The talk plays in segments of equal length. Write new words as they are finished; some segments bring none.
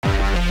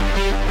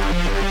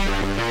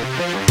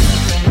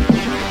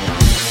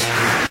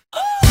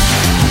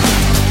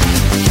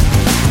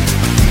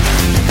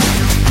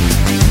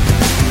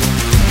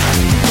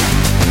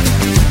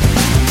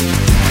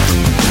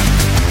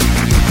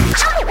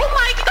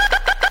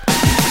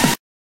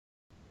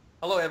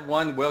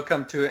everyone.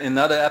 Welcome to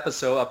another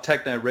episode of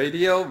TechNet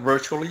Radio,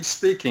 Virtually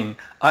Speaking.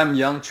 I'm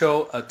Yang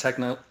Cho, a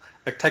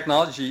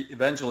technology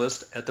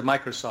evangelist at the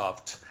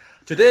Microsoft.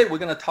 Today, we're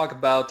going to talk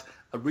about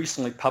a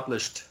recently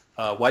published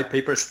white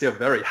paper, still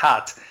very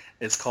hot.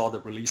 It's called the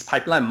Release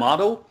Pipeline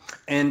Model.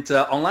 And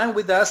online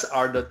with us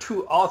are the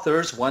two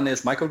authors. One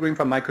is Michael Green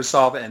from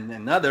Microsoft and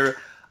another,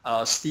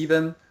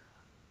 Stephen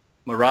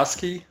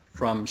Murawski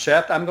from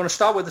Chef. I'm going to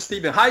start with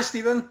Stephen. Hi,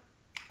 Stephen.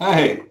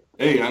 Hi.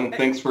 Hey, Yang.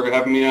 Thanks for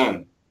having me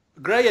on.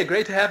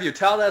 Great to have you.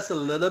 Tell us a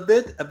little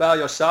bit about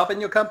yourself and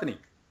your company.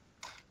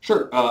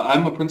 Sure.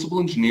 I'm a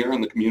principal engineer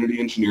on the community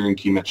engineering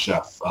team at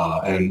Chef.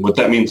 And what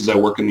that means is I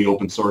work in the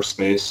open source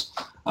space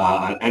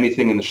on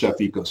anything in the Chef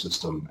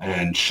ecosystem.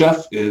 And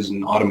Chef is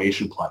an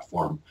automation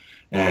platform.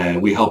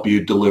 And we help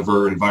you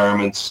deliver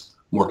environments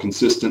more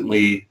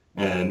consistently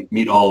and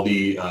meet all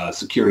the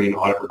security and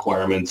audit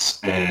requirements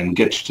and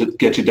get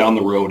you down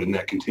the road in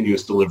that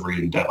continuous delivery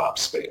and DevOps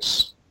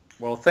space.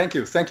 Well, thank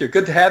you.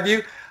 Good to have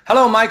you.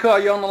 Hello, Michael. Are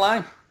you on the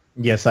line?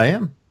 Yes, I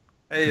am.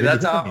 Hey, good,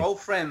 that's our old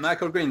friend,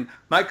 Michael Green.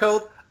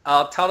 Michael,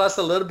 tell us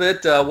a little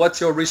bit,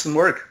 what's your recent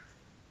work?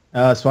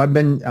 So I've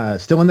been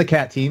still in the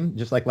CAT team,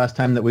 just like last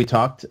time that we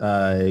talked.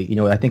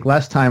 I think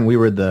last time we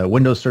were the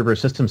Windows Server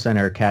System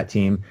Center CAT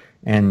team,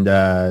 and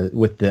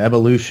with the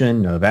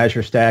evolution of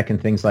Azure Stack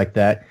and things like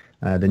that,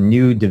 the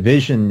new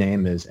division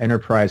name is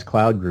Enterprise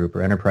Cloud Group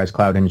or Enterprise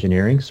Cloud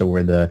Engineering. So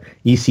we're the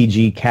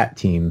ECG CAT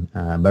team.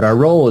 But our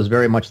role is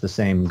very much the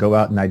same. Go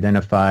out and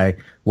identify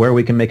where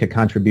we can make a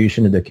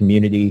contribution to the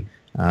community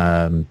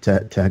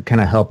to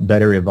kind of help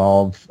better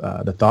evolve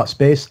the thought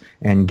space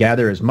and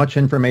gather as much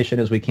information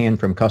as we can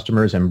from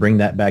customers and bring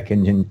that back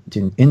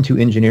into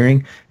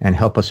engineering and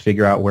help us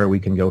figure out where we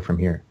can go from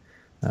here.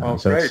 So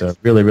great. It's a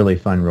really, really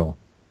fun role.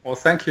 Well,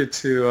 thank you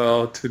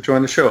to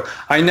join the show.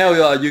 I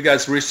know you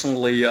guys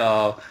recently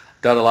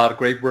done a lot of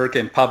great work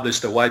and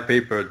published a white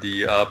paper,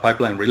 the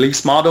pipeline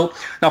release model.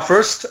 Now,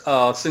 first,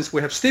 since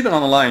we have Stephen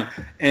on the line,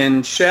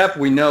 and Chef,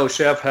 we know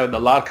Chef had a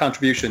lot of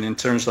contribution in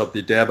terms of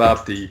the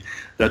DevOps, the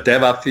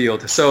DevOps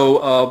field.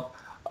 So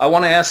I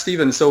want to ask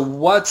Stephen, so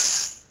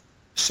what's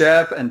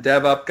Chef and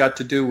DevOps got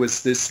to do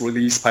with this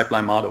release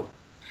pipeline model?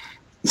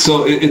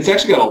 So it's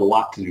actually got a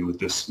lot to do with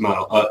this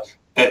model.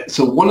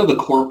 So one of the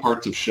core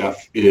parts of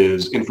Chef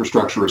is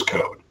infrastructure as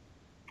code.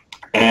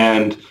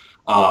 And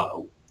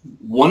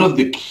one of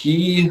the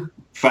key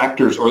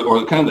factors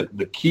or kind of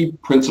the key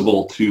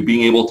principle to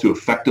being able to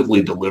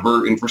effectively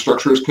deliver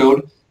infrastructure as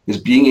code is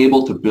being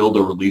able to build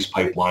a release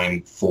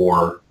pipeline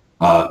for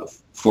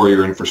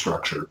your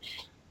infrastructure.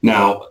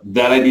 Now,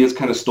 that idea is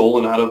kind of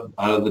stolen out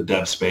of the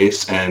dev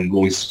space. And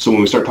when we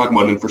start talking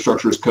about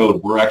infrastructure as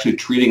code, we're actually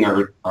treating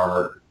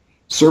our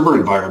server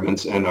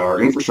environments and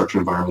our infrastructure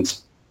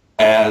environments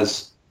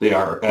as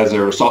they're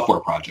a software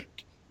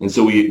project. And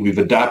so we've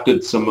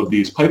adapted some of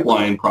these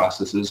pipeline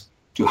processes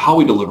to how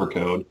we deliver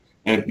code,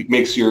 and it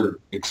makes your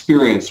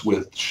experience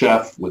with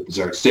Chef, with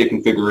Xeric State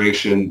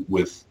configuration,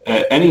 with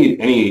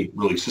any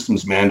really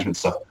systems management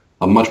stuff,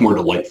 a much more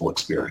delightful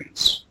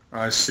experience.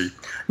 I see.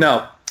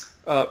 Now,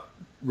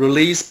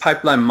 release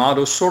pipeline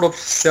model, sort of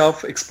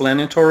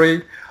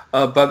self-explanatory,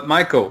 but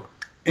Michael,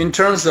 in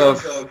terms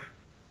of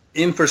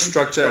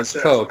infrastructure as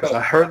code, because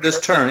I heard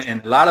this term,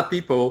 and a lot of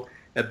people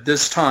at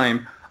this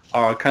time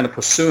are kind of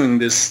pursuing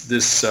this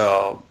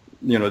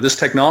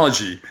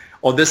technology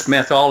or this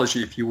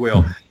methodology, if you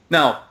will.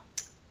 Now,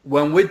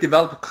 when we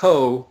develop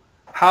code,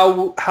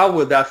 how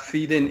would that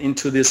feed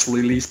into this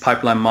release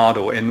pipeline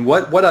model, and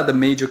what are the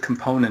major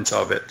components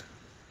of it?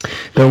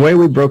 The way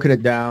we broken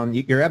it down,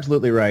 you're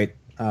absolutely right.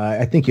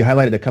 I think you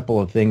highlighted a couple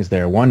of things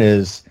there. One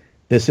is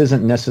this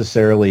isn't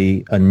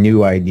necessarily a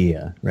new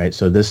idea, right?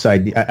 So this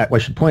idea, I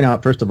should point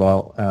out, first of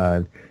all,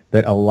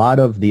 that a lot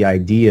of the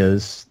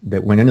ideas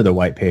that went into the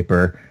white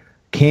paper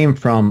came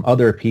from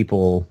other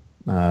people,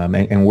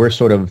 and we're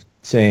sort of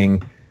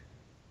saying,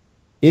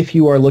 if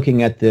you are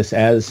looking at this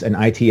as an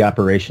IT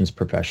operations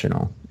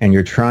professional and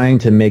you're trying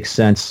to make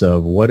sense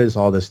of what does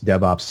all this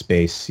DevOps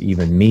space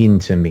even mean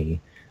to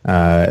me,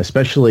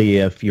 especially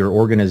if your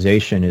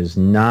organization is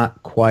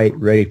not quite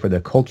ready for the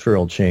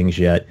cultural change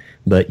yet,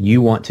 but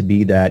you want to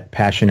be that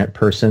passionate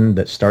person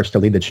that starts to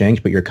lead the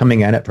change, but you're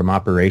coming at it from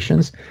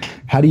operations,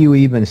 how do you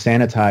even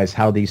sanitize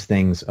how these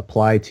things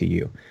apply to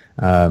you?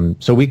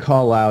 So we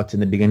call out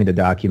in the beginning of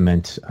the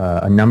document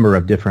a number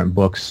of different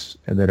books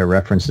that are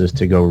references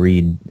to go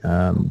read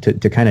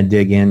to kind of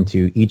dig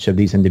into each of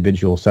these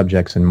individual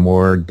subjects in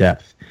more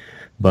depth.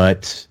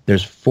 But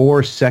there's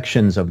 4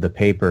 sections of the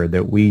paper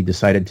that we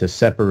decided to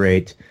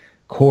separate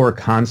core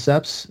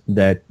concepts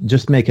that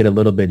just make it a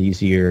little bit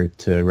easier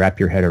to wrap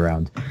your head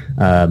around.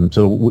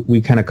 So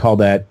we kind of call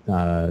that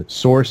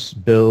source,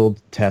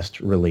 build, test,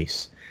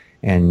 release.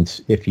 And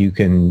if you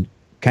can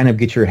kind of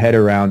get your head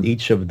around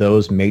each of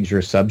those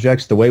major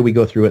subjects, the way we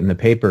go through it in the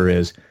paper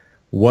is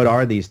what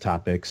are these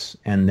topics,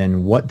 and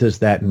then what does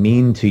that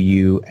mean to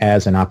you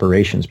as an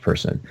operations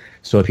person?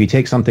 So if you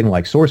take something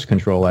like source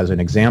control as an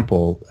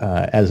example,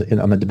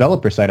 on the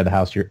developer side of the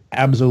house, you're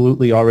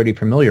absolutely already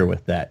familiar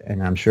with that.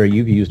 And I'm sure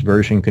you've used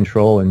version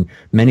control in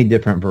many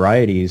different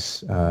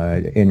varieties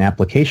in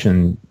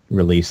application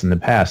release in the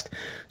past.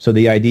 So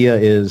the idea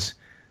is,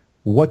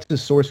 what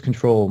does source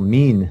control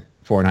mean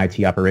for an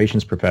IT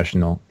operations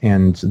professional?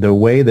 And the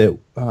way that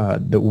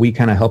that we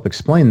kind of help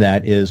explain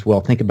that is,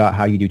 well, think about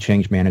how you do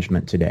change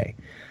management today.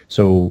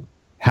 So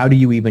how do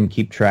you even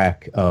keep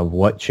track of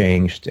what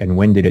changed and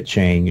when did it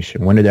change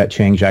and when did that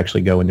change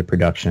actually go into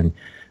production?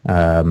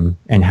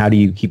 And how do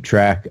you keep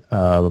track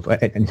of,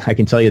 and I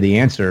can tell you the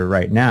answer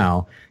right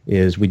now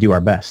is we do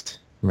our best,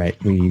 right?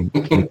 We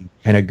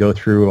kind of go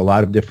through a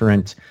lot of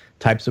different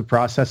types of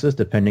processes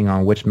depending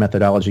on which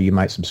methodology you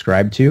might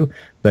subscribe to,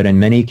 but in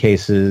many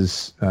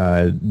cases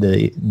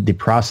the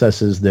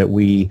processes that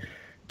we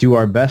do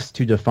our best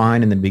to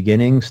define in the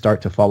beginning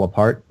start to fall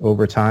apart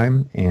over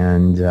time,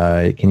 and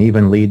it can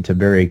even lead to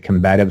very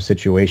combative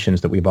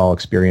situations that we've all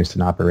experienced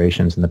in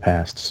operations in the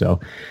past. So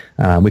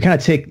we kind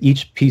of take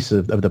each piece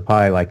of the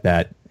pie like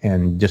that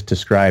and just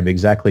describe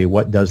exactly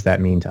what does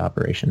that mean to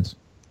operations.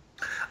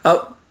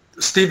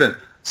 Stephen,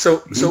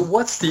 so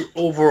what's the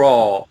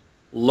overall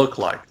look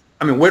like?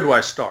 I mean, where do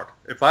I start?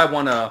 If I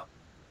want to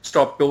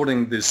start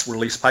building this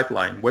release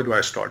pipeline, where do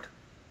I start?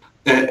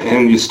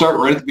 And you start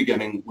right at the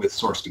beginning with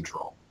source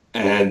control.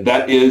 And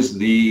that is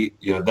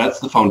that's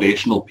the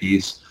foundational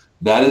piece.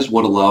 That is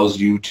what allows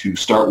you to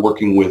start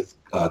working with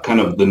kind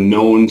of the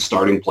known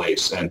starting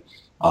place. And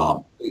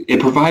it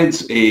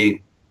provides a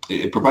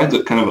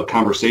kind of a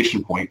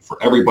conversation point for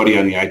everybody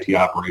on the IT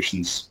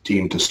operations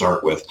team to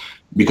start with,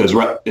 because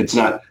it's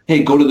not,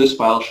 hey, go to this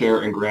file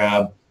share and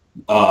grab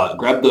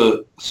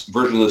the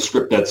version of the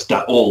script that's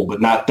 .old, but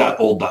not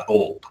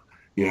 .old.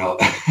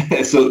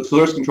 So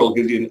source control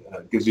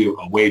gives you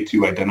a way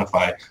to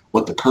identify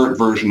what the current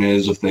version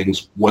is of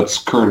things, what's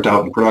current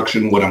out in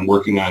production, what I'm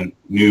working on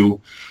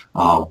new.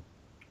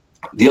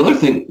 The other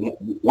thing,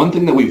 one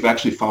thing that we've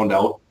actually found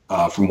out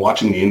from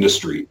watching the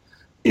industry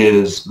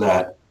is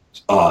that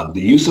the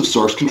use of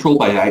source control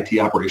by IT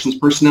operations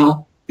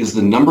personnel is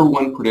the number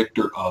one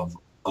predictor of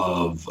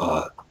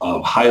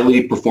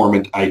highly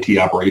performant IT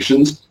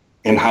operations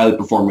and highly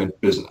performant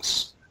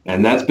business.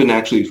 And that's been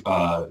actually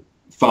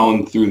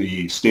found through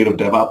the State of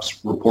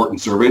DevOps report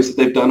and surveys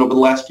that they've done over the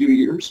last few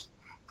years.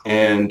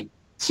 And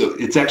so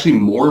it's actually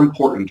more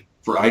important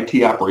for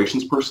IT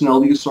operations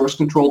personnel to use source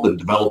control than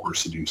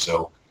developers to do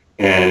so.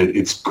 And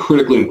it's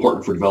critically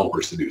important for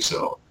developers to do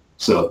so.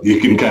 So you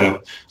can kind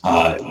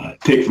of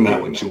take from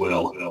that what you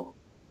will.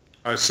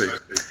 I see.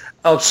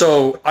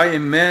 So I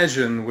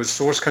imagine with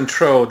source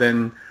control,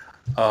 then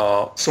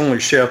certainly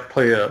Chef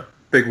play a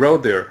big role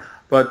there.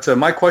 But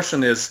my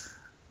question is,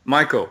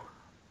 Michael,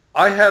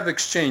 I have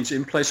Exchange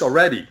in place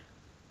already,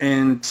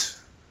 and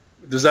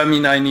does that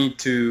mean I need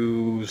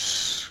to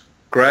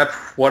scrap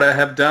what I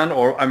have done,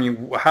 or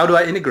how do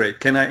I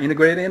integrate? Can I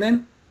integrate it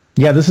in?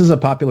 Yeah, this is a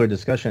popular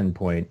discussion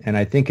point, and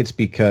I think it's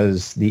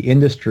because the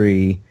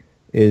industry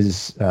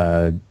is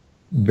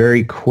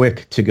very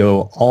quick to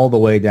go all the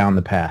way down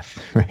the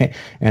path, right,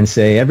 and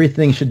say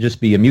everything should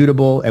just be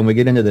immutable, and we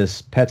get into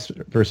this pets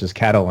versus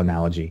cattle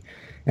analogy.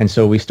 And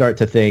so we start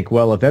to think,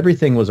 well, if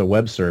everything was a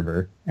web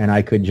server and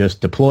I could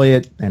just deploy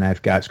it and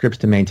I've got scripts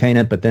to maintain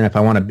it, but then if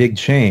I want a big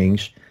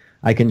change,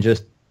 I can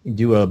just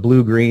do a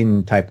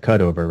blue-green type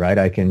cutover, right?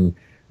 I can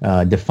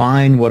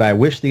define what I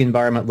wish the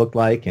environment looked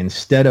like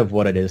instead of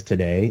what it is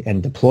today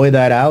and deploy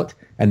that out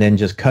and then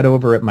just cut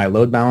over at my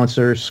load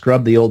balancer,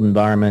 scrub the old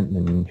environment,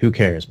 and who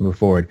cares, move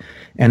forward.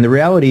 And the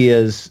reality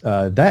is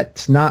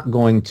that's not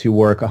going to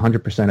work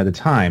 100% of the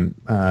time.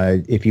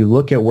 If you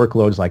look at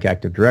workloads like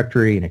Active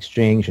Directory and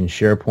Exchange and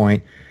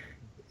SharePoint,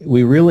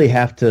 we really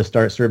have to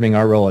start serving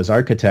our role as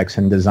architects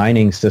and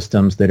designing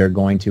systems that are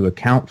going to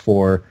account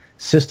for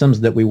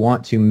systems that we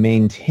want to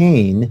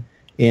maintain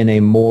in a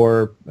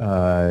more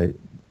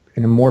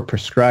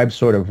prescribed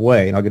sort of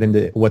way. And I'll get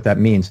into what that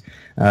means.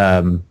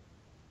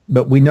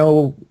 But we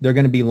know they're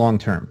going to be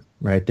long-term,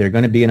 right? They're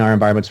going to be in our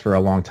environments for a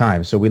long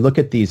time. So we look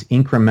at these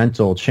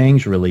incremental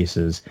change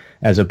releases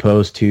as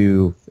opposed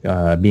to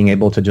being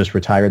able to just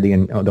retire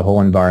the whole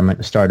environment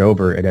and start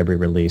over at every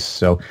release.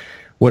 So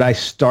would I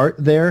start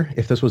there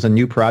if this was a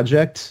new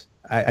project?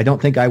 I don't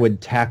think I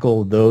would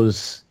tackle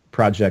those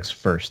projects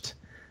first.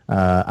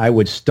 I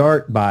would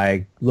start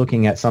by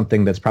looking at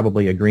something that's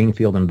probably a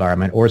greenfield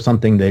environment or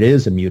something that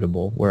is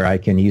immutable, where I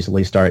can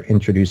easily start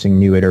introducing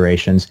new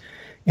iterations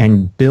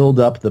and build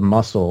up the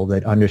muscle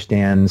that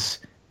understands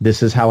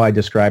this is how I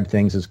describe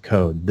things as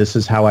code. This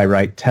is how I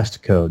write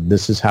test code.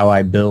 This is how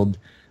I build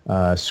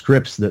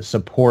scripts that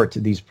support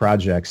these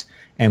projects.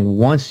 And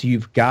once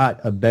you've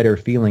got a better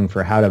feeling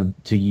for how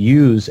to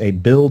use a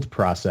build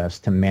process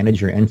to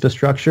manage your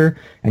infrastructure,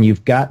 and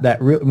you've got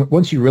that,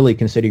 once you really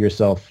consider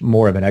yourself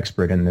more of an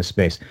expert in this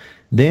space,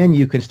 then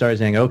you can start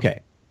saying, okay,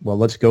 well,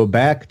 let's go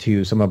back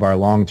to some of our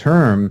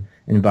long-term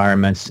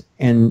environments,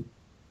 and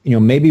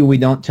maybe we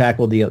don't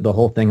tackle the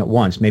whole thing at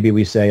once. Maybe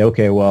we say,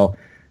 okay, well,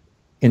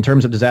 in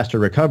terms of disaster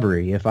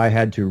recovery, if I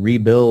had to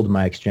rebuild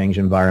my Exchange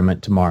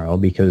environment tomorrow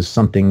because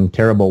something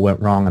terrible went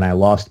wrong and I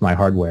lost my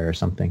hardware or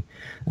something,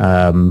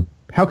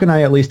 how can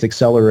I at least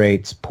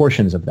accelerate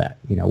portions of that?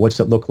 What's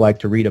it look like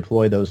to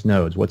redeploy those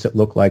nodes? What's it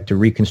look like to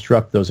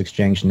reconstruct those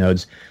Exchange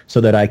nodes so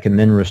that I can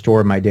then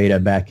restore my data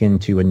back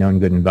into a known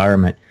good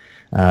environment?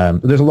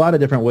 There's a lot of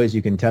different ways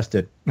you can test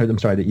it,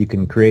 that you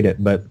can create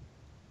it. But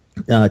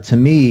to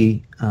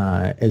me,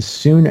 as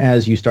soon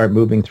as you start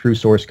moving through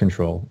source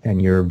control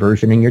and you're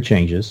versioning your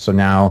changes, so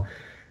now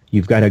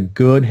you've got a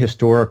good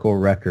historical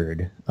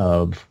record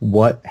of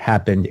what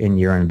happened in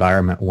your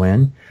environment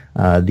when.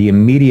 The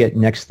immediate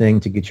next thing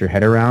to get your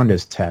head around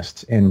is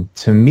test. And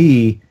to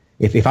me,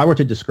 if I were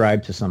to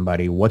describe to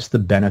somebody what's the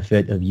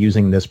benefit of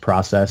using this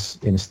process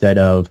instead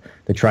of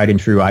the tried and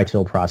true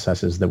ITIL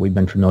processes that we've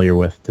been familiar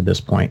with to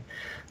this point,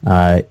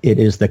 it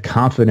is the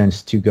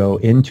confidence to go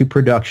into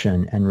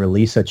production and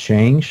release a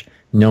change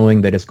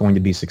knowing that it's going to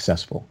be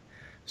successful.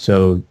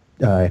 So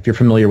if you're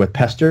familiar with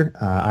Pester,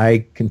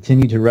 I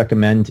continue to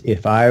recommend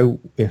if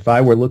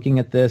I were looking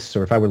at this,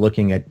 or if I were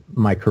looking at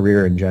my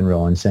career in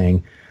general and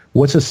saying,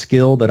 what's a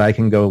skill that I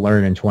can go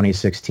learn in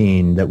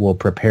 2016 that will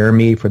prepare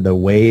me for the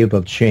wave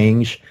of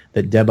change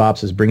that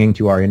DevOps is bringing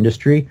to our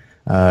industry?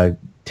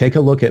 Take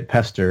a look at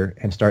Pester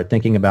and start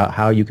thinking about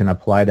how you can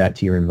apply that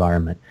to your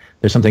environment.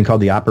 There's something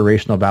called the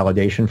operational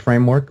validation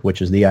framework,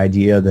 which is the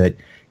idea that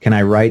can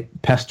I write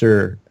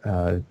Pester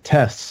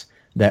tests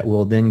that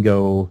will then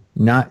go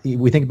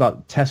we think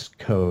about test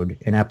code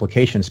in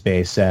application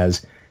space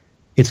as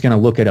it's going to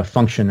look at a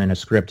function in a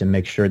script and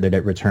make sure that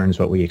it returns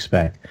what we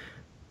expect.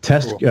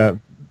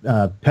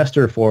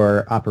 Pester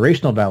for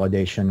operational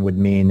validation would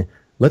mean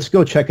let's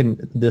go check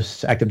in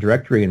this Active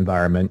Directory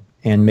environment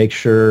and make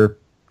sure,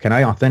 can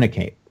I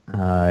authenticate?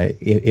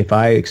 If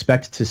I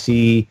expect to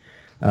see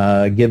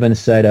a given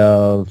set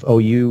of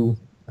OU,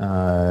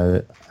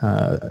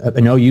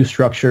 an OU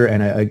structure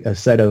and a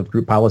set of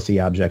group policy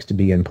objects to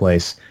be in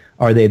place,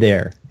 are they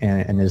there?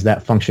 And is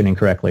that functioning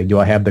correctly? Do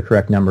I have the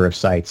correct number of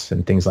sites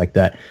and things like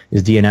that?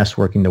 Is DNS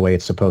working the way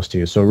it's supposed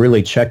to? So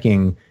really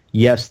checking,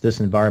 yes, this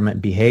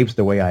environment behaves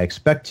the way I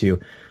expect to.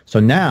 So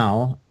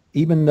now,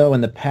 even though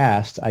in the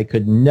past I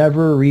could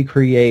never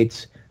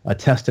recreate a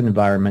test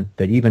environment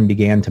that even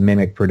began to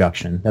mimic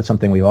production, that's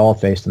something we've all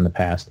faced in the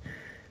past.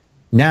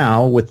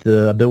 Now, with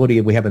the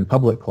ability we have in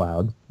public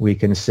cloud, we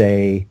can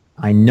say,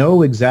 I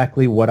know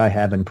exactly what I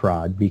have in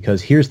prod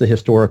because here's the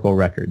historical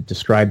record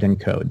described in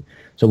code.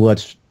 So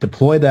let's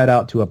deploy that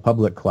out to a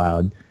public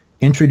cloud,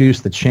 introduce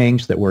the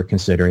change that we're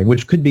considering,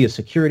 which could be a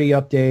security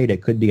update,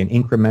 it could be an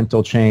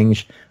incremental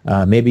change,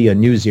 maybe a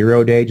new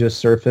 0-day just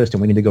surfaced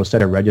and we need to go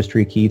set a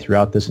registry key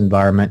throughout this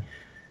environment.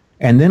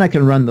 And then I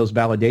can run those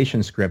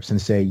validation scripts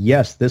and say,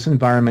 yes, this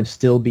environment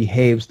still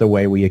behaves the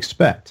way we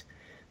expect.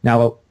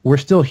 Now, we're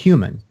still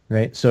human,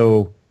 right?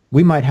 So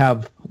we might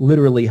have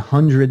literally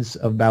hundreds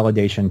of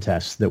validation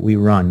tests that we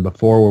run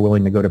before we're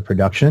willing to go to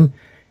production.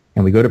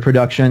 And we go to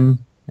production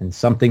and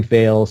something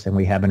fails and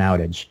we have an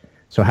outage.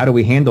 So how do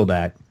we handle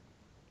that?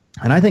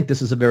 And I think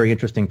this is a very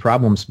interesting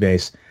problem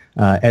space.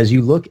 As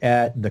you look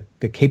at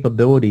the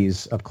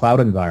capabilities of cloud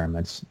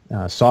environments,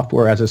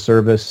 software as a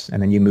service,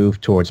 and then you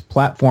move towards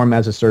platform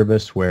as a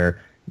service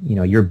where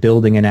you're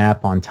building an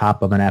app on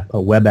top of an app,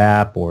 a web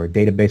app or a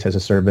database as a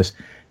service,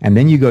 and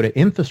then you go to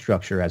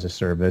infrastructure as a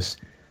service.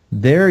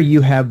 There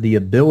you have the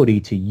ability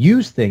to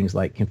use things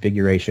like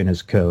configuration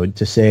as code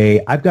to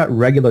say, I've got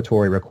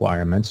regulatory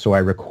requirements, so I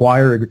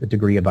require a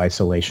degree of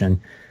isolation.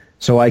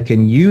 So I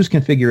can use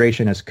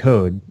configuration as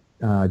code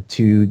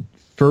to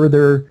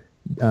further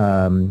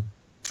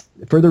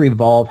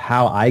evolve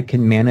how I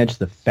can manage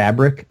the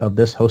fabric of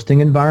this hosting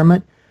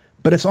environment.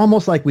 But it's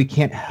almost like we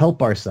can't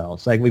help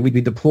ourselves. Like we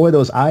deploy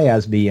those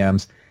IaaS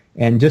VMs,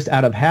 and just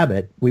out of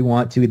habit, we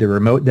want to either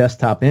remote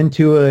desktop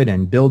into it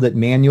and build it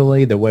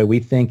manually the way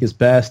we think is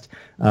best,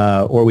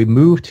 or we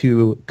move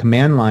to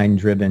command line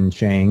driven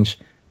change,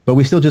 but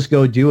we still just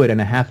go do it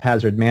in a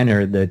haphazard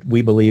manner that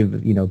we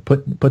believe,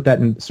 put that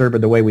in server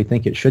the way we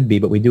think it should be,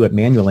 but we do it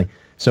manually.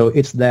 So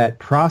it's that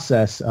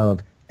process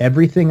of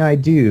everything I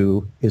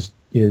do is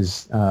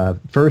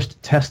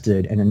first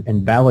tested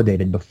and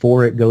validated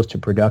before it goes to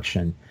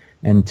production.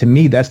 And to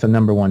me, that's the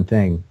number one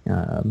thing,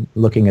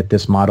 looking at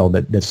this model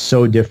that's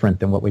so different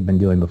than what we've been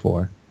doing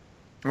before.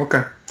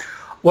 Okay.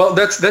 Well,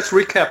 let's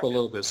recap a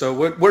little bit. So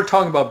we're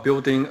talking about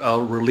building a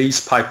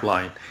release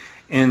pipeline.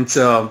 And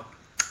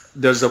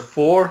there's a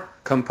 4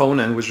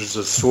 component, which is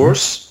a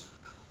source,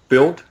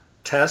 build,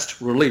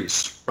 test,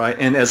 release, right?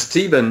 And as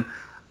Stephen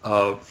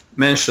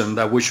mentioned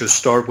that we should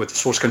start with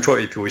source control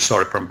if we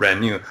start from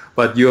brand new.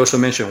 But you also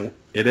mentioned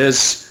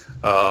there's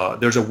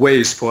a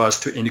ways for us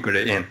to integrate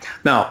it in.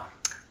 Now,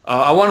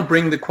 I want to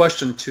bring the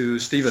question to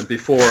Stephen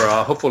before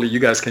hopefully you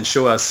guys can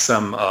show us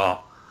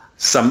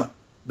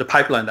the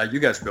pipeline that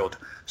you guys built.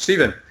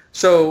 Stephen,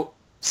 so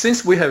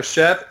since we have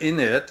Chef in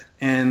it,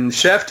 and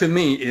Chef to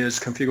me is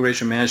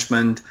configuration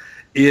management,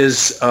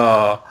 is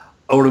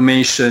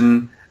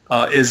automation,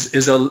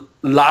 is a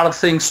lot of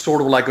things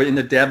sort of like in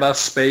the DevOps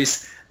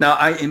space. Now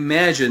I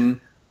imagine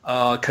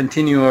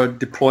continual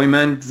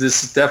deployment.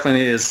 This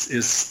definitely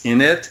is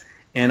in it.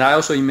 And I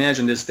also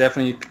imagine there's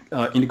definitely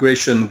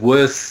integration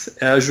with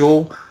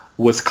Azure,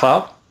 with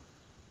cloud.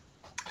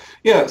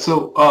 Yeah.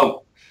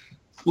 So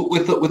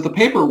with the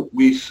paper,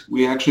 we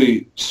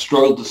actually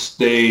struggled to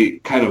stay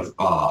kind of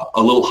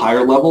a little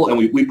higher level, and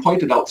we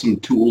pointed out some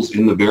tools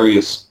in the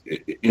various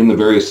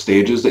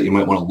stages that you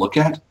might want to look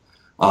at.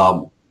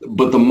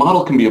 But the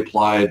model can be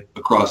applied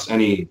across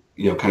any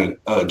kind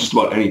of just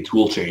about any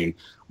tool chain.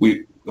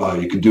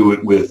 You can do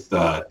it with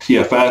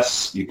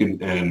TFS,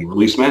 and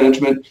release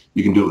management.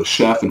 You can do it with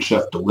Chef and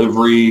Chef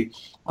delivery.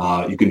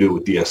 You can do it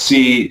with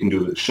DSC. You can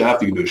do it with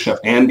Chef. You can do it with Chef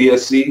and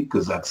DSC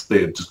because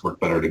they just work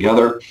better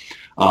together.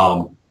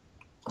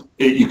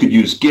 You could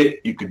use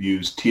Git. You could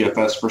use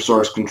TFS for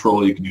source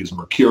control. You could use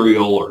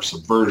Mercurial or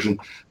Subversion.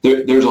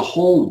 There's a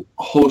whole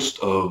host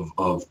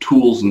of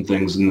tools and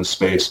things in this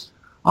space.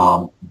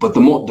 But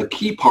the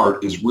key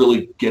part is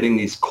really getting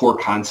these core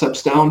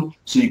concepts down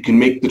so you can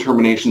make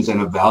determinations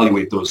and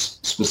evaluate those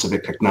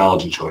specific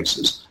technology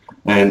choices.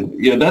 And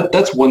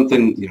that's one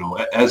thing,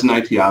 as an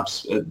IT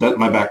ops,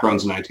 my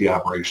background's in IT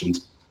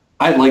operations,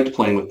 I liked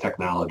playing with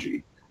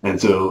technology. And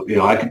so,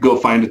 I could go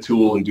find a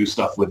tool and do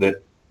stuff with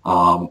it.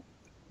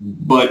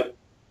 But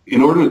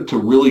in order to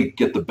really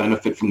get the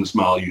benefit from this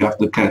model, you have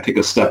to kind of take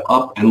a step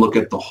up and look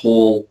at the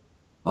whole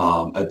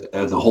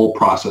at the whole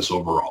process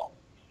overall.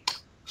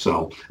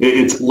 So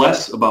it's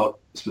less about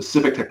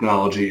specific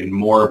technology and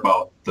more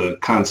about the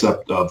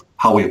concept of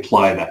how we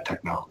apply that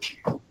technology.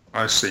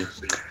 I see.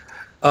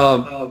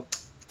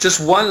 Just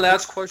one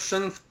last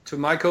question to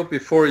Michael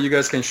before you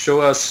guys can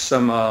show us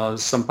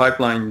some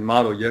pipeline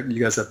model you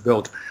guys have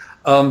built.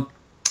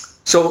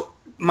 So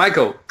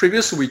Michael,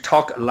 previously we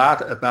talked a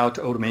lot about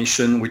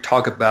automation. We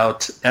talked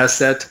about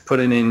asset,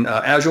 putting in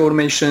Azure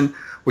automation.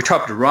 We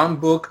talked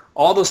runbook,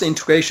 all those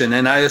integration,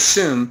 and I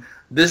assume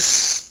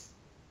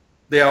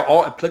they are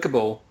all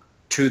applicable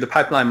to the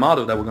pipeline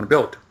model that we're going to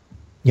build.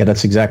 Yeah,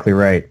 that's exactly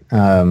right.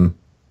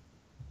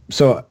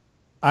 So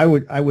I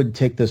would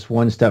take this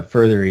one step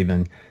further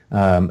even,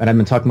 and I've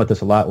been talking about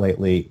this a lot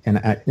lately, and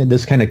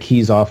this kind of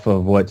keys off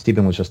of what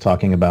Stephen was just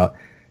talking about.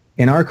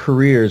 In our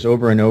careers,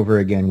 over and over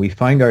again, we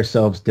find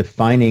ourselves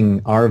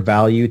defining our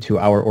value to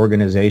our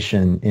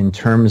organization in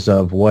terms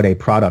of what a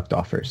product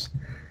offers.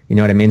 You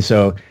know what I mean?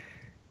 So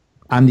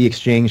I'm the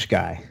Exchange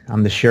guy.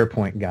 I'm the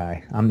SharePoint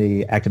guy. I'm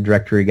the Active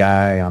Directory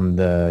guy. I'm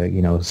the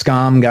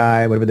SCOM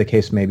guy, whatever the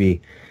case may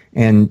be.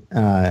 And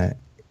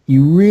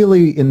you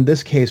really, in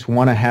this case,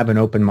 want to have an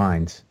open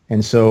mind.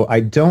 And so I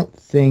don't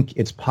think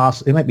it's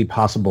possible. It might be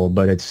possible,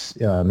 but it's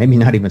maybe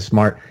not even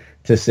smart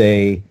to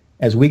say,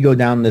 as we go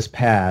down this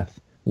path,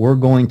 we're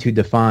going to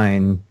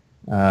define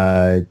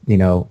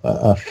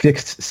a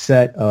fixed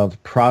set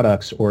of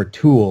products or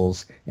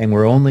tools, and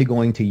we're only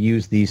going to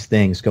use these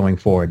things going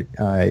forward.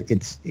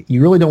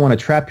 You really don't want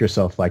to trap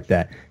yourself like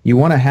that. You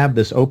want to have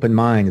this open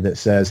mind that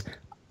says,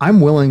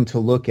 I'm willing to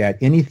look at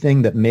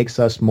anything that makes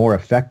us more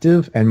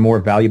effective and more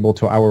valuable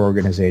to our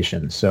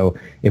organization. So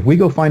if we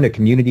go find a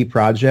community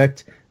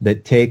project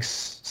that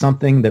takes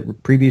something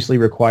that previously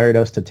required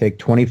us to take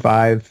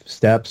 25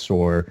 steps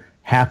or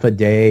half a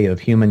day of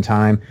human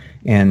time,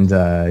 and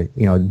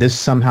this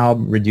somehow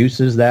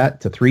reduces that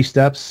to 3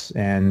 steps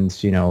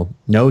and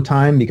no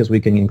time because we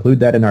can include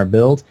that in our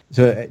build.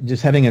 So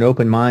just having an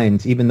open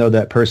mind, even though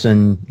that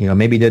person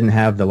maybe didn't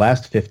have the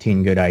last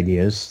 15 good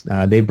ideas,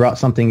 they brought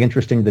something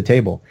interesting to the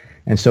table.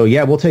 And so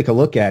we'll take a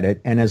look at it.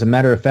 And as a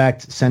matter of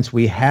fact, since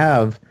we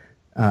have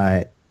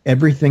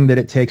everything that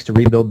it takes to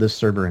rebuild this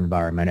server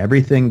environment,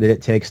 everything that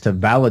it takes to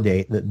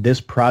validate that this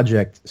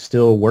project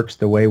still works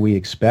the way we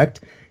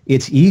expect,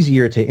 it's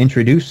easier to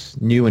introduce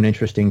new and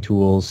interesting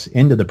tools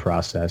into the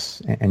process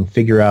and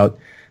figure out,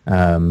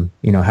 how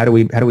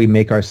do we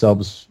make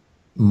ourselves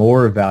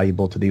more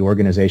valuable to the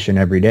organization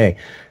every day.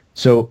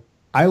 So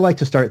I like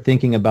to start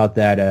thinking about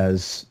that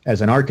as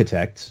an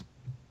architect.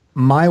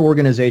 My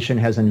organization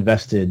has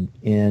invested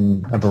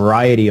in a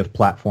variety of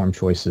platform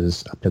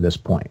choices up to this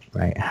point,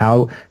 right?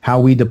 How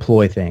we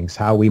deploy things,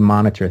 how we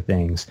monitor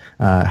things,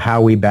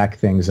 how we back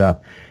things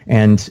up.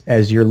 And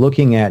as you're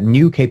looking at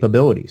new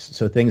capabilities,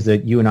 so things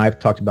that you and I have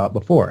talked about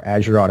before,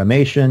 Azure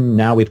Automation,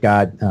 now we've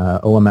got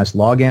OMS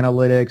Log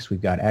Analytics,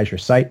 we've got Azure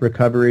Site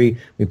Recovery,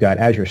 we've got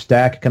Azure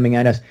Stack coming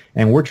at us,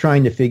 and we're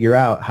trying to figure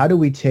out how do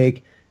we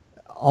take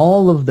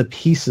all of the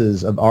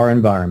pieces of our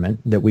environment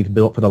that we've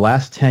built for the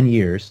last 10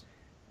 years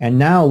and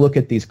now look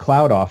at these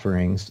cloud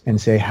offerings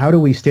and say, how do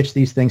we stitch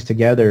these things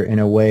together in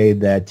a way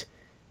that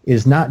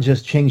is not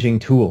just changing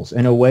tools,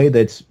 in a way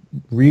that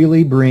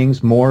really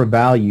brings more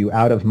value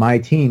out of my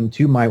team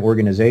to my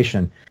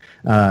organization.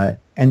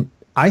 And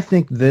I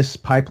think this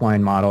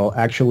pipeline model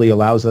actually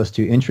allows us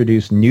to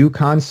introduce new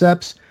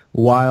concepts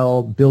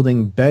while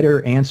building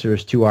better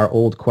answers to our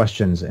old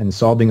questions and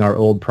solving our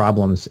old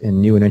problems in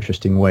new and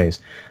interesting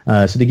ways.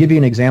 So to give you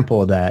an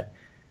example of that,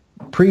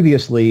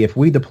 previously, if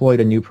we deployed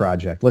a new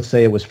project, let's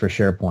say it was for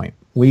SharePoint,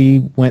 we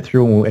went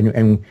through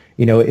and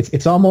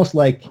it's almost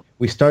like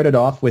we started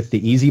off with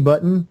the easy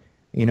button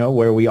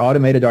where we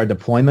automated our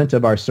deployment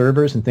of our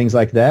servers and things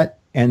like that.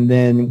 And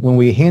then when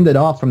we handed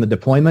off from the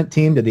deployment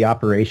team to the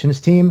operations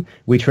team,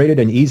 we traded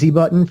an easy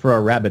button for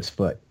a rabbit's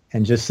foot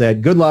and just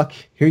said, good luck,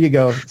 here you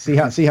go, see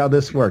how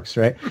this works,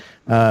 right?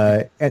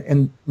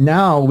 And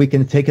now we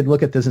can take a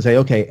look at this and say,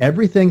 okay,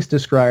 everything's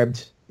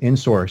described in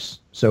source,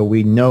 so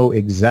we know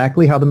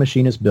exactly how the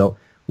machine is built.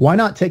 Why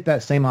not take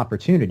that same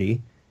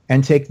opportunity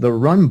and take the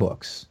run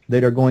books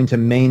that are going to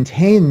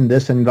maintain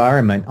this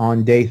environment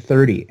on day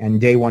 30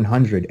 and day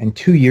 100 and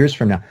 2 years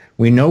from now?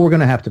 We know we're going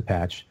to have to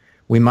patch.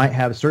 We might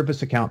have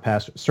service account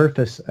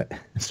passwords to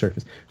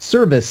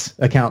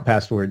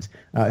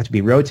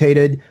be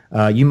rotated.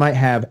 You might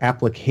have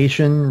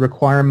application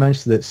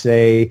requirements that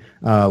say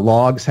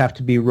logs have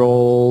to be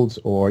rolled,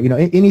 or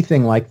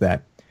anything like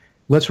that.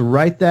 Let's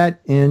write that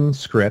in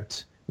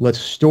script. Let's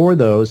store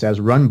those as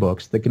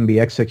runbooks that can be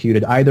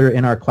executed either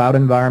in our cloud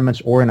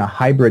environments or in a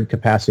hybrid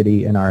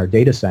capacity in our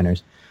data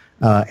centers.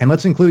 And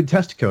let's include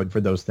test code for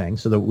those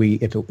things so that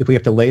if we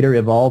have to later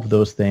evolve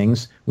those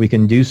things, we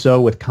can do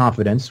so with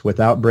confidence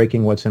without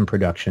breaking what's in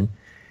production,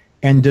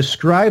 and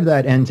describe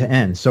that end to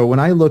end. So when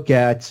I look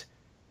at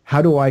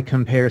how do I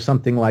compare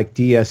something like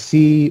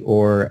DSC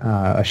or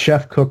a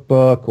Chef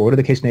cookbook or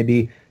whatever the case may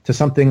be to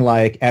something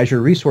like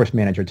Azure Resource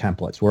Manager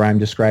templates, where I'm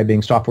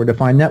describing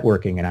software-defined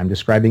networking and I'm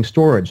describing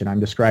storage and I'm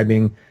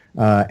describing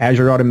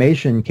Azure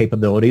automation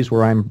capabilities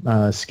where I'm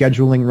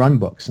scheduling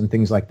runbooks and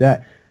things like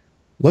that.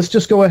 Let's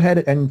just go ahead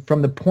and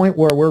from the point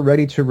where we're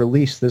ready to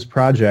release this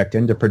project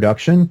into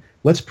production,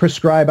 let's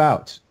prescribe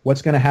out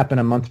what's going to happen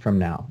a month from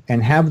now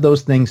and have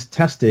those things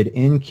tested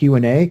in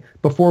Q&A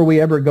before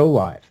we ever go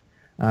live.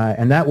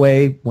 And that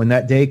way, when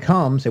that day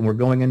comes and we're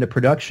going into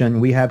production,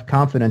 we have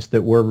confidence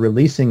that we're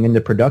releasing into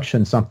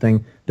production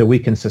something that we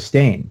can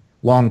sustain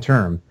long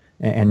term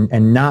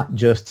and not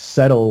just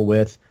settle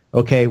with,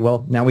 okay,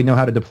 well, now we know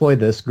how to deploy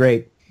this.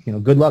 Great.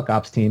 Good luck,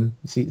 ops team.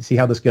 See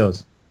how this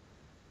goes.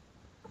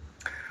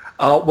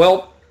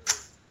 Well,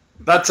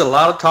 that's a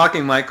lot of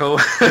talking, Michael.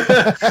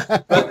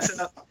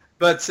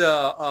 but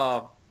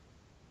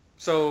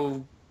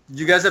so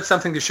you guys have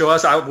something to show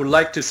us. I would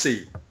like to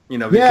see.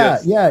 Because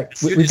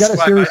we've got a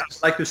series.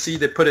 I'd like to see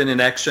they put it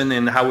in action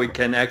and how we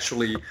can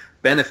actually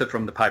benefit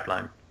from the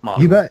pipeline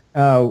model. You bet.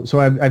 So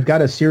I've got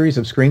a series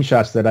of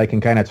screenshots that I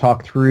can kind of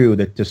talk through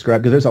that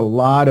describe, because there's a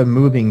lot of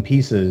moving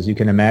pieces you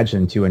can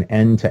imagine to an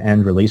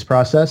end-to-end release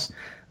process.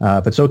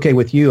 If it's okay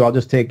with you,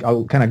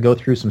 I'll kind of go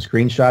through some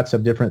screenshots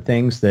of different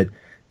things that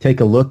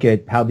take a look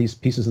at how these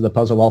pieces of the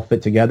puzzle all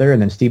fit together,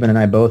 and then Stephen and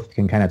I both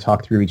can kind of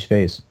talk through each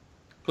phase.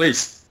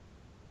 Please.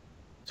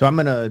 So I'm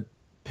going to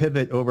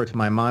pivot over to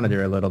my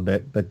monitor a little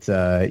bit, but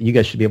you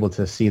guys should be able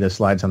to see the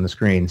slides on the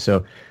screen.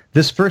 So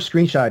this first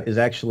screenshot is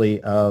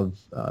actually of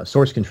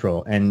source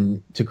control.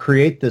 And to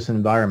create this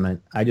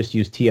environment, I just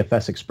use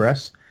TFS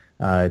Express.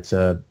 It's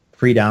a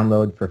free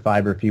download for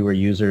 5 or fewer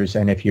users.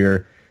 And if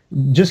you're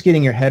just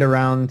getting your head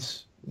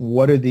around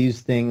what do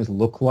these things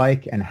look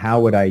like and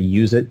how would I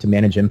use it to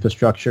manage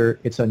infrastructure,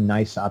 it's a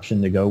nice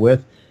option to go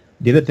with.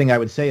 The other thing I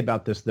would say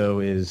about this, though,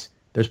 is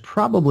there's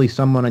probably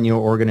someone in your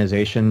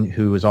organization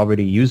who is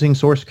already using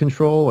source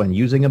control and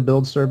using a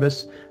build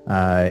service,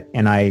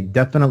 and I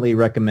definitely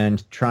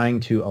recommend trying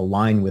to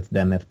align with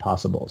them if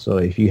possible. So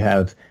if you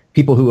have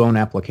people who own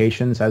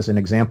applications, as an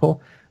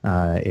example,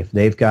 if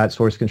they've got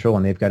source control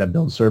and they've got a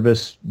build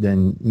service,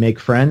 then make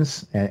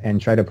friends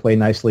and try to play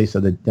nicely so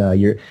that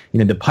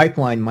the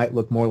pipeline might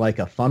look more like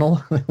a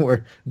funnel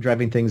we're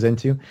driving things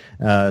into.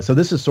 So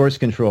this is source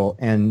control,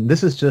 and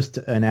this is just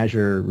an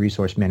Azure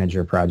Resource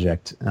Manager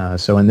project.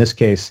 So in this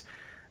case,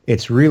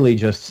 it's really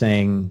just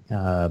saying,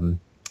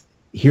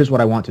 here's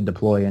what I want to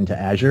deploy into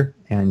Azure,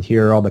 and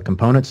here are all the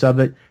components of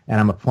it, and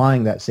I'm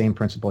applying that same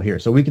principle here.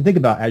 So we can think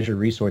about Azure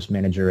Resource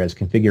Manager as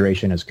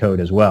configuration as code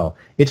as well.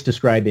 It's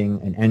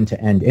describing an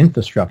end-to-end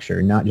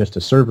infrastructure, not just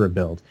a server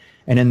build.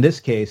 And in this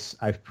case,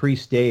 I've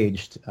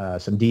pre-staged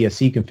some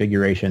DSC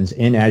configurations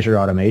in Azure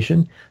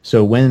Automation.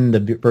 So when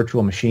the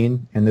virtual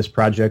machine in this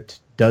project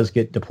does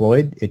get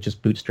deployed, it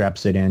just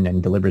bootstraps it in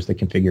and delivers the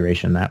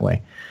configuration that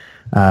way.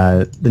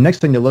 The next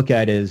thing to look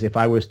at is if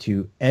I was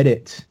to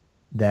edit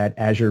that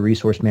Azure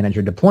Resource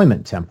Manager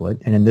deployment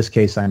template, and in this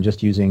case, I'm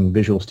just using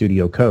Visual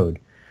Studio Code.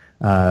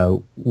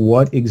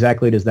 What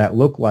exactly does that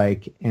look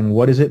like, and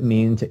what does it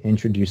mean to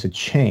introduce a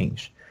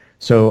change?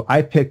 So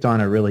I picked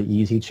on a really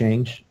easy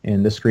change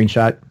in this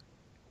screenshot.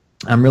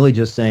 I'm really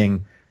just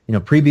saying,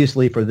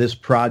 previously for this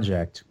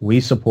project,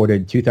 we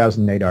supported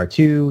 2008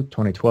 R2,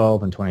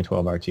 2012, and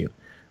 2012 R2.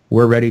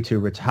 We're ready to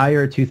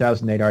retire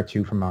 2008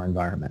 R2 from our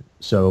environment.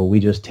 So we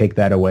just take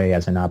that away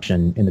as an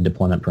option in the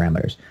deployment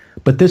parameters.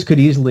 But this could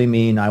easily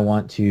mean I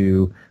want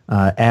to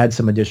add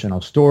some additional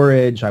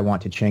storage. I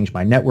want to change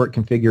my network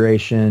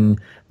configuration.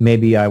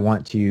 Maybe I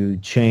want to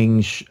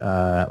change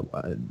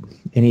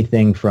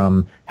anything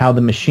from how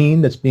the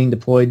machine that's being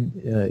deployed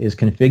is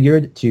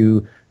configured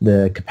to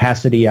the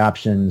capacity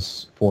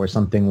options for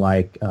something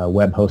like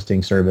web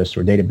hosting service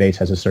or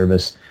database as a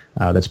service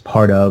that's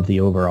part of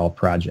the overall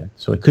project.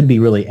 So it could be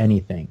really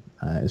anything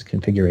as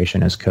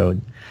configuration as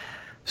code.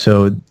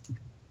 So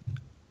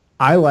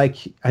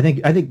I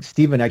think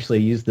Stephen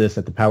actually used this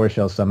at the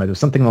PowerShell Summit. It was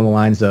something along the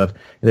lines of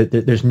that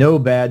there's no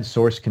bad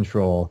source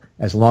control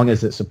as long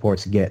as it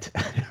supports Git.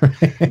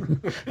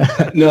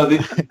 No,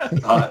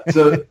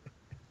 so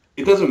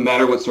it doesn't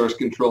matter what source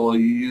control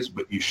you use,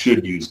 but you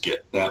should use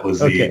Git. That was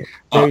the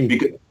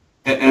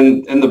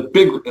and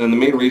the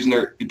main reason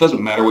there, it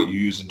doesn't matter what you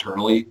use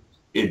internally.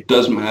 It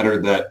does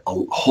matter that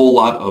a whole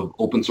lot of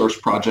open source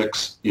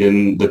projects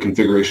in the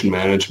configuration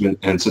management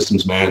and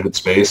systems management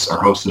space are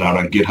hosted out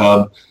on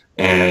GitHub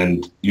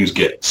and use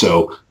Git.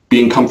 So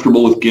being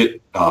comfortable with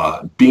Git,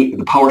 being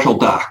the PowerShell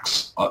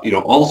docs,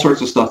 all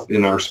sorts of stuff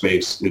in our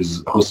space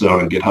is hosted out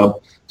on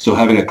GitHub. So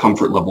having a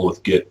comfort level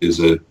with Git is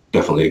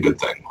definitely a good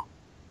thing.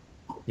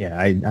 Yeah,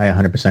 I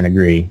 100%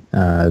 agree.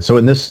 So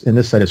in this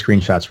set of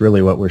screenshots,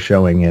 really what we're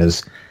showing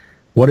is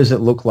what does it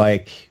look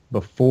like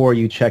before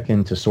you check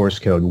into source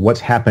code? What's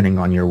happening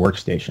on your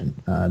workstation?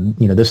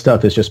 This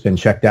stuff has just been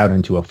checked out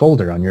into a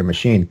folder on your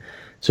machine.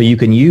 So you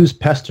can use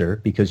Pester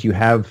because you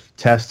have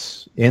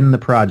tests in the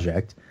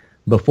project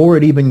before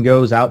it even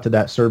goes out to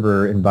that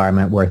server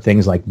environment where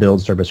things like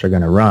build service are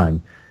going to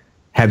run.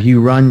 Have you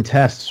run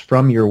tests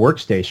from your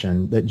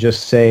workstation that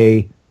just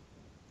say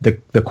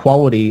the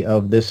quality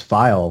of this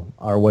file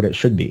are what it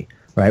should be,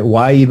 right?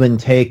 Why even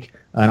take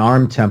an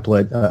ARM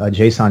template, a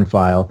JSON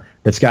file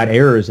that's got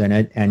errors in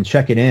it, and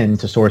check it in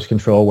to source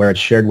control where it's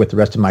shared with the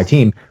rest of my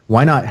team?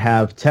 Why not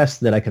have tests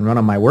that I can run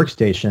on my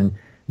workstation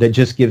that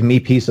just give me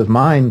peace of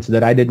mind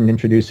that I didn't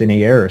introduce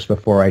any errors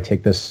before I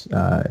take this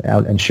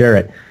out and share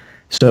it?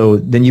 So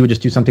then you would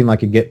just do something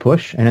like a git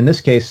push. And in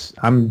this case,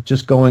 I'm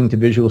just going to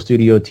Visual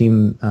Studio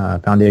Team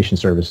Foundation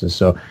Services.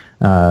 So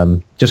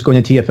just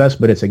going to TFS,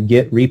 but it's a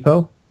Git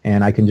repo,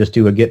 and I can just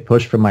do a git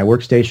push from my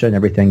workstation.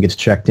 Everything gets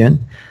checked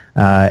in.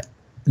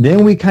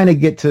 Then we kind of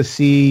get to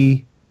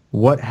see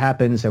what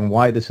happens and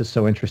why this is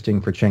so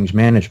interesting for change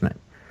management.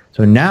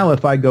 So now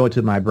if I go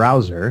to my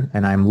browser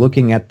and I'm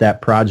looking at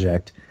that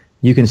project,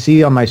 you can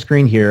see on my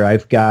screen here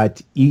I've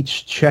got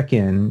each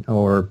check-in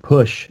or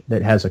push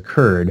that has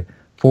occurred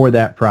for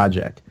that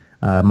project.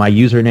 My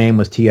username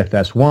was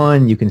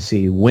TFS1. You can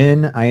see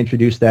when I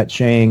introduced that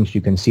change.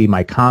 You can see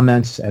my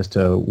comments as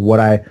to what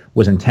I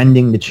was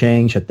intending to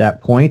change at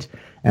that point.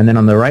 And then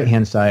on the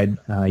right-hand side,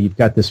 you've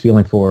got this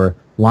feeling for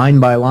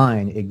line by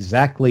line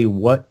exactly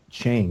what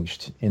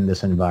changed in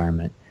this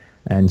environment.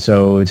 And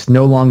so it's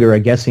no longer a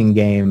guessing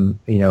game,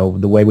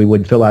 the way we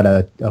would fill out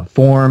a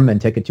form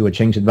and take it to a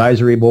change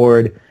advisory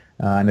board.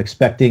 I'm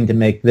expecting to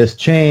make this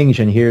change,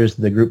 and here's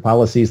the group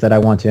policies that I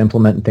want to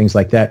implement and things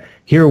like that.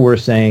 Here we're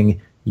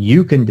saying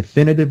you can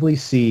definitively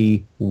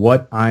see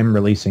what I'm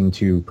releasing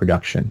to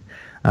production.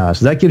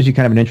 So that gives you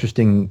kind of an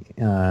interesting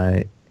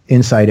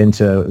insight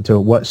into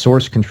what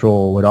source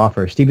control would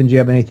offer. Stephen, do you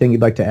have anything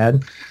you'd like to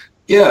add?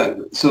 Yeah,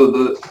 so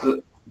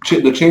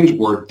the change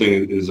board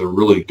thing is a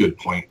really good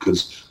point,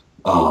 because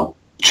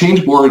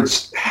change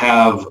boards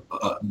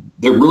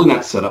they're really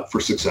not set up for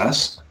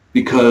success,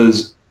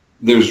 because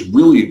there's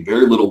really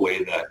very little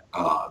way that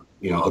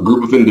a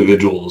group of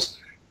individuals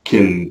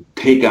can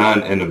take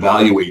on and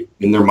evaluate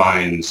in their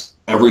minds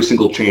every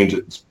single change.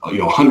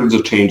 Hundreds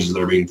of changes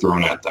that are being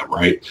thrown at them,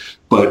 right?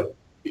 But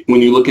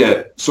when you look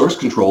at source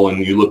control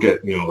and you look at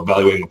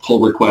evaluating a pull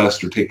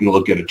request or taking a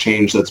look at a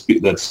change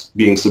that's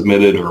being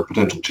submitted or a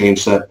potential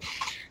change set,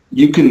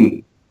 you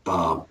can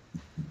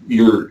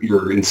you're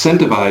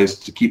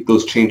incentivized to keep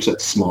those change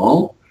sets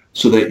small,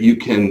 so that you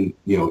can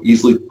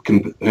easily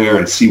compare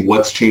and see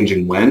what's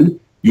changing when.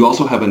 You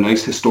also have a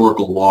nice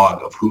historical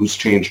log of who's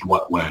changed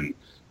what when,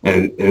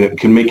 and it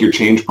can make your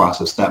change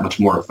process that much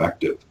more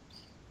effective.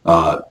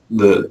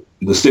 The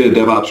State of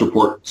DevOps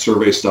report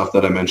survey stuff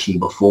that I mentioned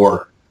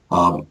before,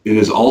 it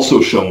has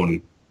also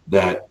shown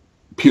that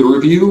peer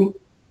review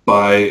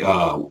by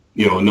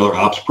another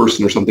ops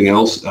person or something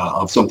else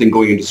of something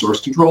going into source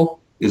control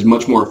is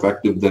much more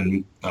effective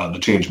than the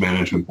change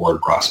management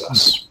board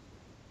process.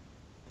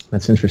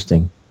 That's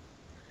interesting.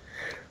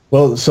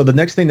 Well, so the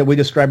next thing that we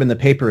describe in the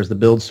paper is the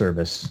build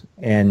service,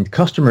 and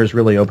customers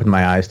really opened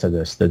my eyes to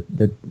this.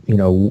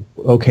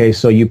 Okay,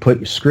 so you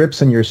put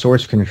scripts in your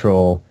source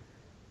control.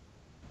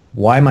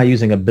 Why am I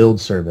using a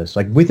build service?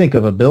 Like, we think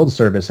of a build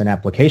service in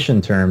application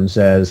terms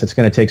as it's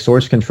going to take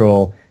source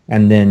control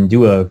and then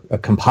do a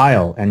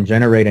compile and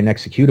generate an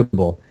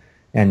executable,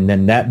 and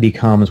then that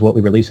becomes what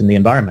we release in the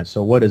environment.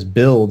 So what does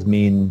build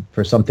mean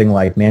for something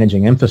like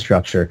managing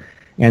infrastructure?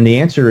 And the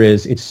answer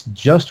is it's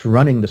just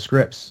running the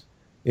scripts.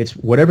 It's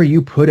whatever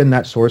you put in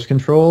that source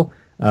control,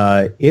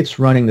 it's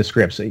running the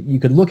scripts. You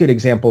could look at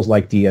examples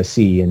like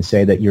DSC and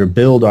say that your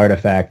build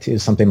artifact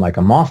is something like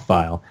a MOF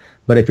file.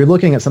 But if you're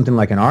looking at something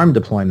like an ARM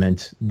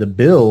deployment, the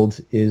build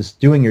is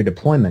doing your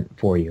deployment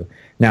for you.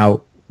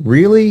 Now,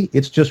 really,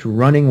 it's just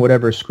running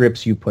whatever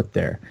scripts you put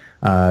there.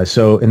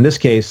 So in this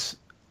case,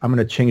 I'm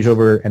going to change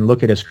over and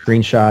look at a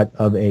screenshot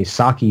of a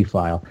Saki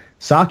file.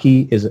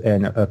 Saki is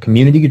a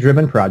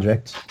community-driven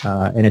project,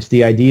 and it's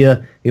the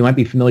idea, you might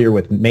be familiar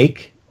with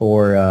Make,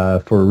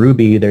 or for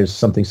Ruby, there's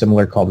something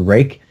similar called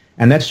Rake,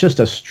 and that's just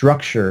a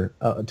structure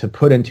to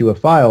put into a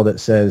file that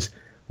says,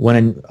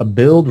 when a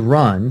build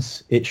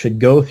runs, it should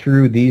go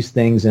through these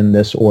things in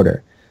this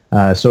order.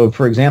 So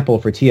for example,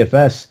 for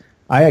TFS,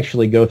 I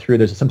actually go through,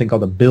 there's something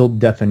called a build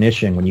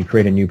definition when you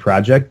create a new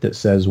project that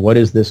says, what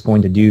is this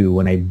going to do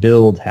when a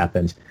build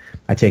happens?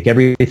 I take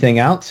everything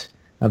out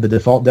of the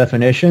default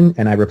definition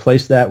and I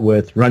replace that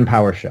with run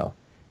PowerShell.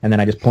 And then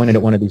I just point it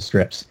at one of these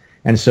scripts.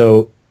 And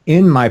so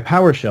in my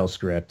PowerShell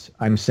script,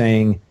 I'm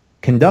saying,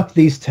 conduct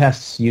these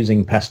tests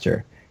using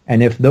Pester.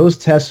 And if those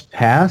tests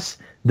pass,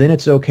 then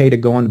it's okay to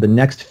go on to the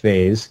next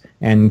phase,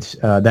 and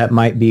that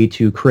might be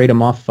to create a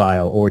MOF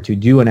file or to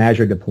do an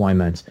Azure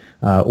deployment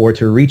or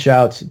to reach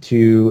out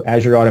to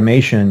Azure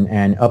Automation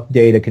and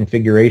update a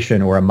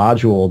configuration or a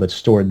module that's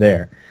stored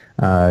there.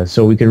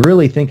 So we can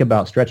really think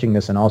about stretching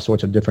this in all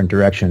sorts of different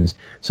directions.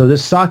 So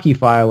this Saki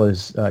file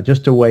is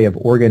just a way of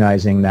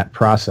organizing that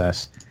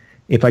process.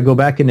 If I go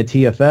back into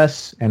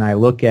TFS and I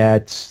look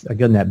at,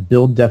 again, that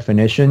build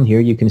definition, here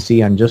you can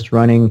see I'm just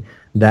running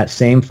that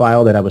same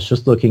file that I was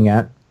just looking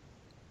at.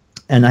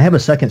 And I have a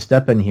second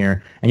step in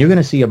here, and you're going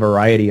to see a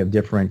variety of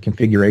different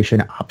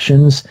configuration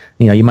options.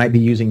 You might be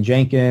using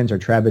Jenkins or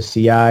Travis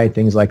CI,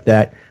 things like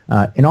that.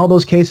 In all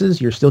those cases,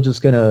 you're still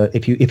just going to,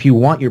 if you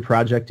want your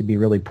project to be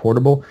really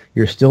portable,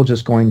 you're still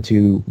just going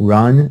to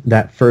run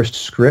that first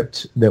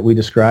script that we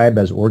describe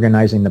as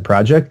organizing the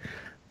project.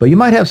 But you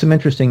might have some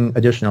interesting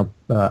additional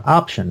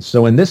options.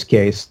 So in this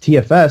case,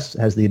 TFS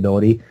has the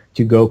ability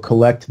to go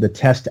collect the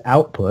test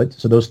output.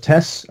 So those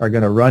tests are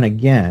going to run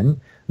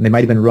again. And they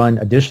might even run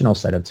additional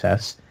set of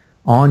tests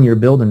on your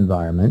build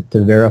environment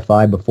to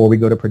verify before we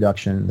go to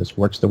production this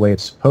works the way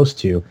it's supposed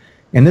to.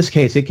 In this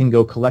case, it can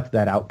go collect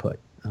that output,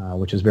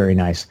 which is very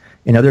nice.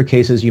 In other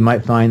cases, you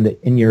might find that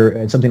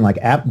in something like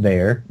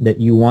AppVeyor that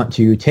you want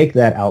to take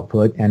that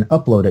output and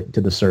upload it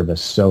to the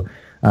service. So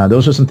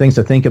those are some things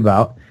to think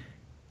about.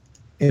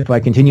 If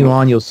I continue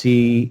on, you'll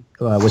see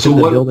within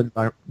the build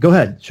environment. Go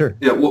ahead, sure.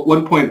 Yeah,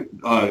 one point,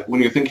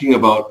 when you're thinking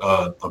about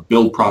a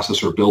build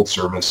process or build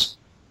service,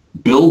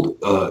 build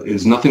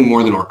is nothing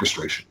more than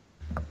orchestration.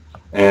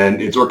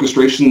 And it's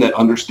orchestration that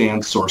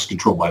understands source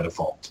control by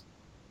default.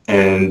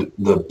 And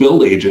the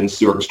build agents,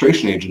 the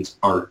orchestration agents,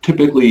 are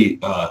typically,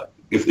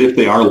 if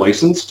they are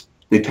licensed,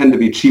 they tend to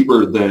be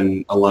cheaper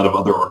than a lot of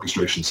other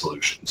orchestration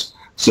solutions.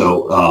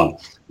 So,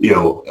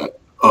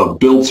 a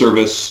build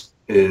service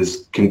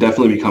can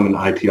definitely become an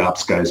IT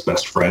ops guy's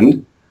best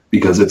friend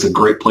because it's a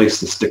great place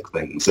to stick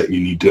things that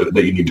you need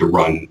to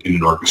run in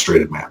an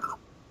orchestrated manner.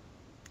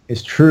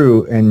 It's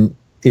true, and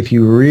if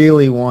you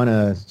really want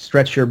to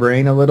stretch your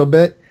brain a little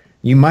bit,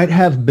 you might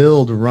have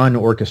build run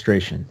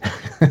orchestration.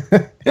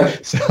 Yeah.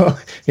 So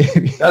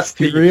that's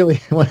when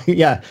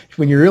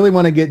you really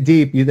want to get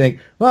deep, you think,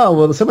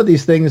 well, some of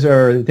these things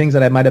are things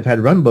that I might have had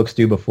run books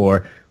do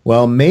before.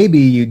 Well, maybe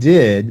you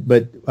did,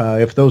 but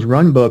if those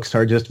run books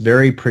are just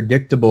very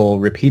predictable,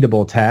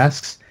 repeatable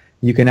tasks,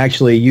 you can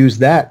actually use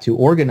that to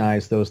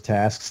organize those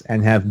tasks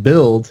and have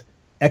build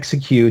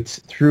execute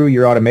through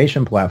your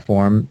automation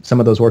platform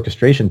some of those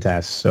orchestration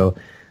tasks. So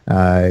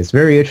it's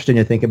very interesting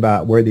to think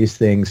about where these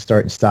things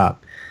start and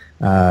stop.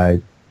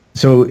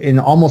 So in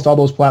almost all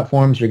those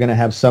platforms, you're going to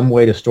have some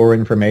way to store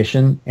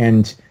information.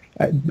 And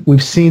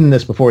we've seen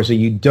this before. So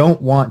you don't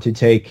want to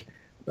take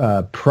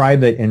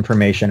private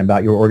information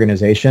about your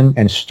organization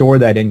and store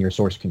that in your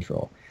source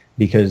control.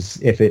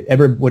 Because if it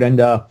ever would end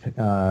up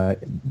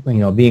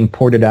being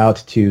ported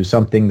out to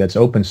something that's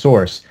open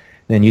source,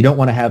 then you don't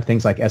want to have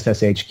things like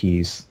SSH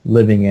keys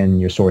living in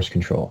your source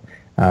control.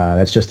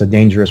 That's just a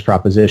dangerous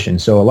proposition.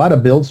 So a lot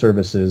of build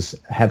services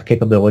have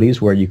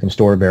capabilities where you can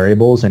store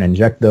variables and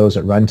inject those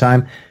at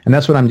runtime, and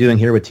that's what I'm doing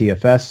here with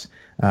TFS.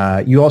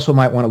 You also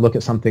might want to look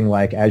at something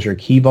like Azure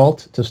Key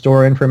Vault to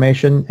store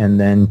information, and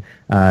then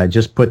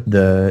just put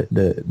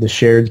the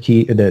shared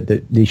key,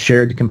 the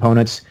shared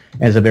components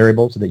as a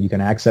variable so that you can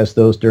access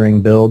those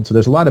during build. So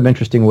there's a lot of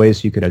interesting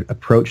ways you could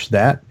approach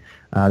that.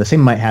 The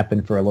same might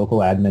happen for a local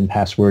admin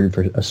password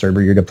for a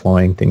server you're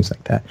deploying, things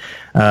like that.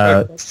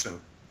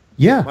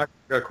 Yeah. Mike,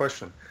 I got a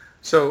question.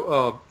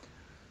 So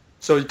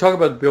you talk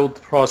about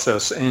build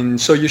process, and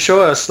so you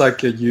show us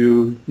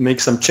you make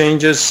some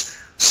changes.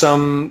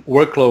 Some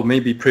workload may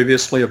be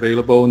previously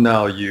available.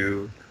 Now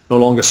you no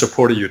longer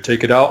support it. You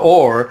take it out,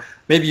 or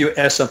maybe you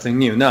add something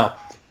new. Now,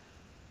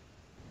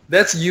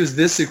 let's use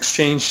this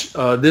change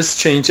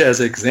as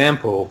an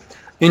example.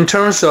 In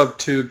terms of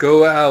to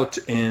go out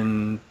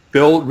and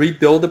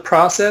rebuild the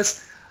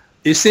process,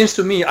 it seems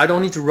to me I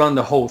don't need to run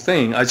the whole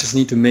thing. I just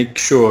need to make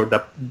sure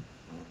that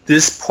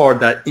this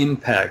part, that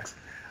impact,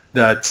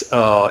 that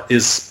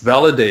is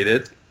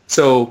validated.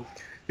 So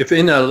if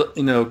in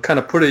a kind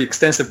of pretty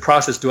extensive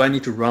process, do I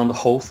need to run the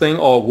whole thing,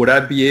 or would I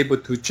be able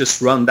to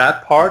just run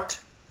that part?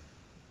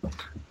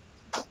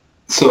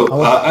 So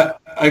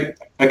I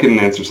can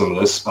answer some of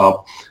this.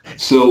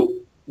 So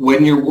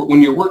when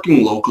you're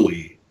working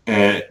locally,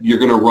 you're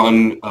going to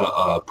run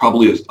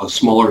probably a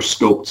smaller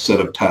scoped set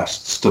of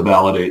tests to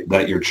validate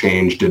that your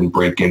change didn't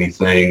break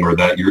anything, or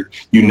that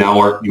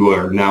you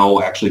are now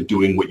actually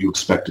doing what you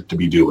expect it to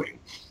be doing.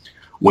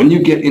 When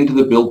you get into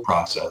the build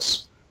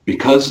process,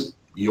 because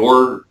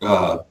your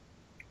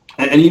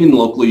and even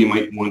locally, you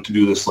might want to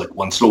do this like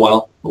once in a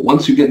while. But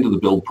once you get into the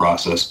build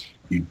process,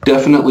 you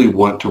definitely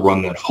want to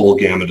run that whole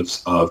gamut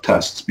of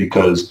tests,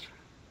 because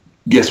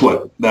guess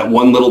what? That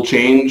one little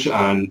change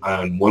on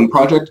one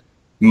project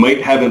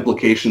might have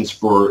implications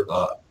for,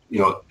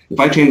 if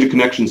I change a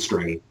connection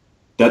string,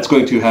 that's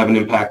going to have an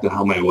impact on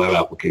how my web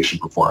application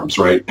performs,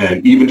 right?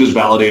 And even just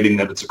validating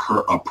that it's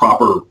a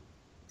proper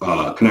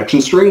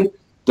connection string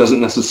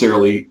doesn't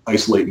necessarily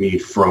isolate me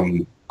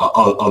from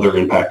other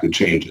impacted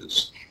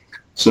changes.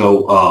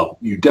 So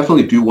you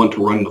definitely do want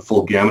to run the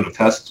full gamut of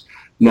tests.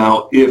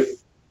 Now,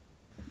 if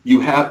you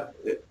have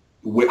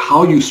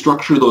how you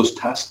structure those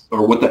tests,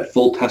 or what that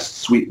full test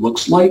suite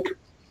looks like,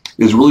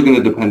 is really going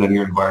to depend on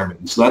your environment.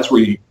 And so that's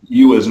where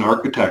you as an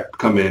architect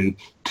come in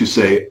to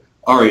say,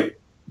 all right,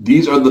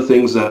 these are the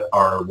things that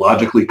are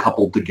logically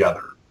coupled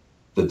together,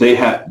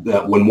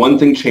 that when one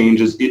thing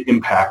changes, it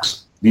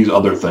impacts these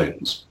other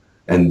things.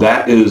 And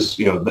that is,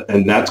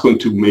 and that's going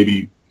to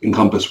maybe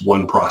encompass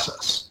one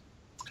process.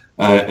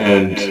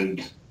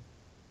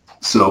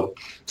 So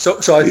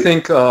I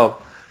think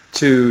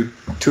to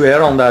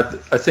add on that,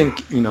 I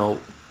think,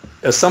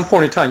 at some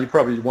point in time, you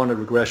probably want to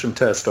regression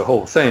test the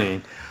whole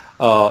thing.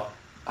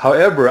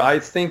 However, I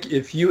think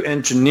if you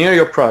engineer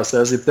your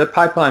process, if that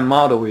pipeline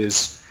model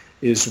is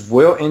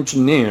well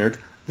engineered,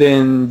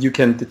 then you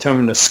can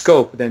determine the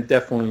scope. Then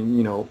definitely,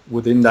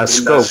 within that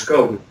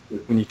scope,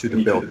 we need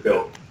to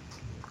build.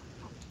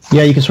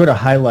 Yeah, you can sort of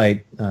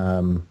highlight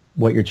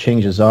what your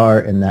changes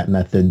are in that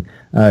method.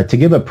 To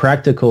give a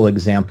practical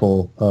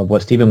example of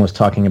what Stephen was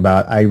talking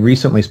about, I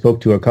recently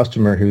spoke to a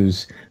customer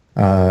who's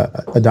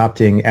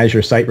adopting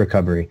Azure Site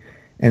Recovery.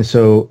 And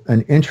so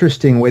an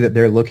interesting way that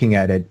they're looking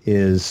at it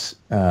is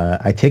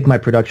I take my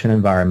production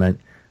environment,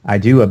 I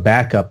do a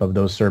backup of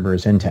those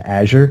servers into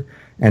Azure.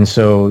 And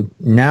so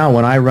now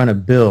when I run a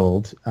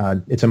build,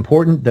 it's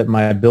important that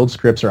my build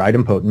scripts are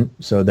idempotent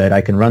so that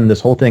I can run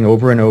this whole thing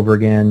over and over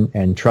again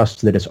and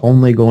trust that it's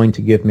only going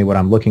to give me what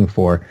I'm looking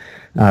for.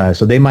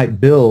 So they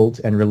might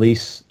build and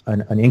release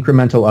an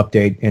incremental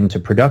update into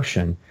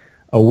production.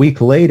 A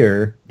week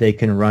later, they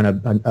can run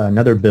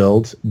another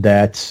build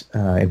that,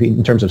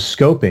 in terms of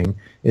scoping,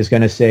 is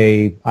going to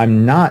say,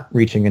 I'm not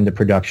reaching into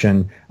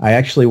production. I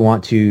actually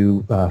want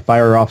to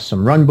fire off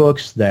some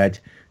runbooks that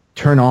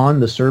turn on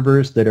the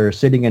servers that are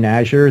sitting in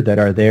Azure that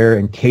are there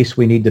in case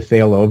we need to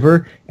fail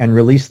over, and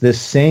release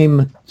this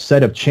same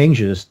set of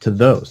changes to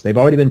those. They've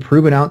already been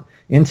proven out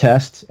in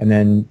tests, and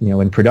then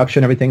in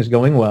production everything's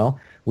going well.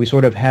 We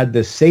sort of had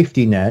this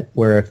safety net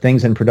where if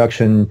things in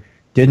production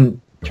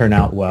didn't turn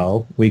out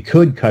well, we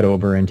could cut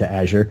over into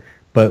Azure.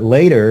 But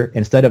later,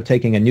 instead of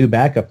taking a new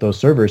backup those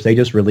servers, they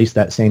just release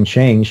that same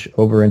change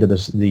over into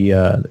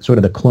the sort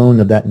of the clone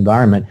of that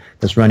environment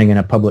that's running in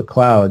a public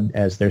cloud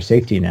as their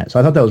safety net. So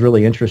I thought that was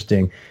really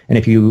interesting. And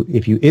if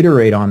you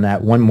iterate on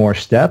that one more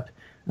step,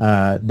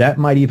 that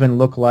might even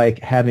look like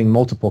having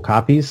multiple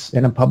copies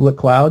in a public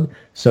cloud,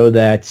 so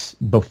that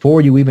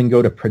before you even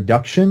go to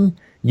production,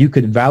 you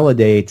could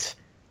validate,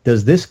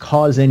 does this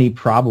cause any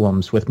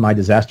problems with my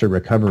disaster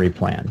recovery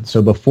plan?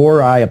 So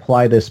before I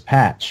apply this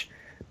patch,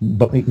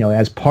 but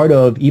as part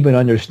of even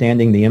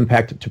understanding the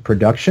impact to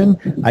production,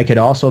 I could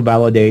also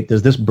validate,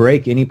 does this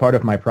break any part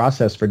of my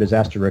process for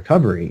disaster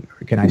recovery?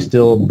 Or can I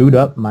still boot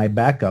up my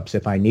backups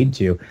if I need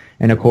to?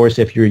 And of course,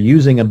 if you're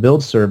using a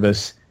build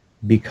service,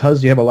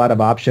 because you have a lot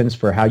of options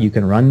for how you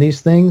can run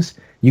these things,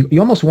 you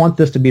almost want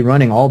this to be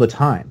running all the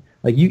time.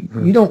 Like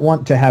you don't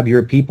want to have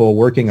your people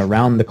working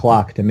around the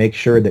clock to make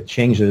sure that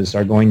changes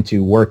are going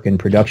to work in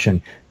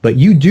production. But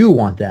you do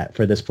want that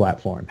for this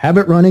platform. Have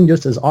it running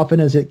just as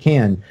often as it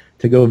can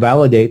to go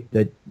validate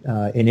that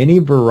in any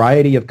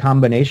variety of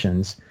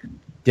combinations,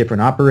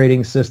 different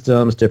operating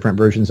systems, different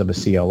versions of a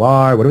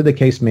CLR, whatever the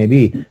case may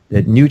be,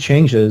 that new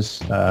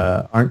changes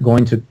aren't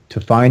going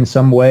to find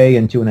some way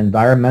into an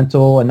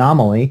environmental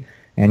anomaly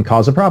and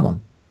cause a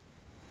problem.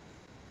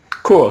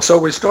 Cool. So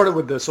we started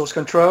with the source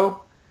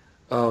control.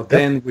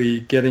 Then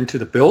we get into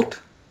the build.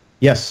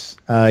 Yes.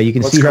 You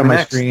can see here on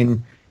my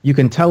screen, you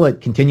can tell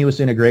it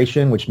continuous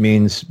integration, which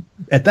means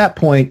at that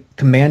point,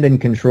 command and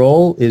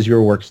control is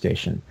your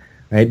workstation,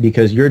 right?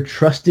 Because you're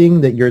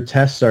trusting that your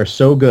tests are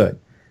so good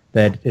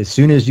that as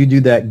soon as you do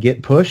that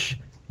git push,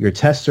 your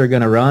tests are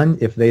going to run.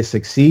 If they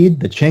succeed,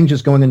 the change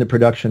is going into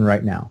production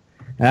right now.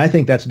 And I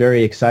think that's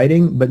very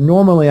exciting, but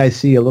normally I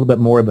see a little bit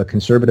more of a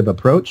conservative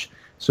approach.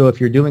 So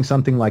if you're doing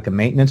something like a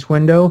maintenance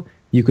window,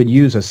 you could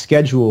use a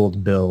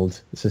scheduled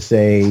build to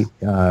say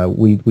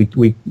we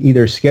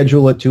either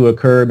schedule it to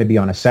occur maybe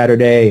on a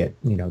Saturday at,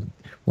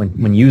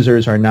 when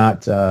users are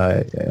not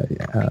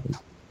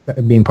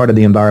being part of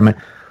the environment,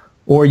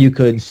 or you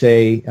could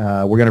say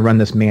we're going to run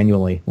this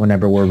manually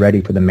whenever we're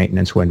ready for the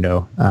maintenance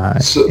window.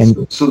 So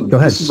go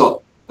ahead.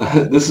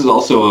 This is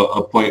also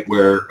a point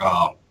where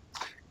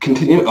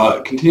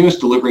continuous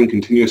delivery and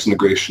continuous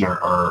integration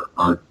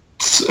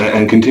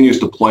and continuous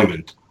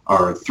deployment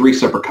are three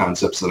separate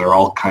concepts that are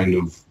all kind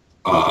of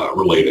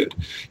related.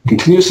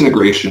 Continuous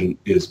integration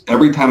is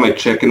every time I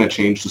check in a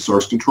change to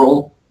source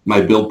control, my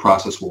build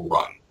process will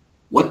run.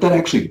 What that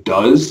actually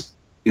does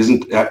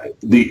isn't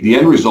the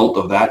end result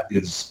of that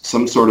is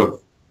some sort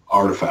of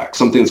artifact,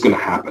 something that's going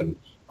to happen,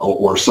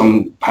 or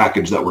some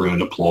package that we're going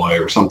to deploy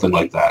or something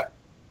like that.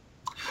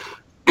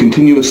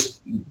 Continuous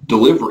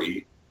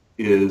delivery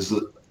is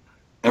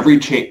every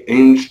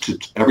change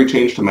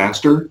to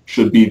master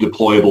should be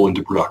deployable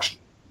into production.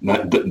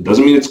 That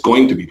doesn't mean it's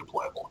going to be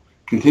deployable.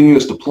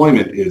 Continuous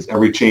deployment is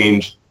every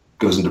change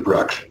goes into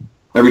production.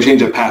 Every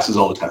change that passes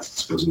all the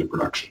tests goes into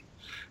production.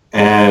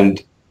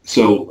 And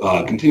so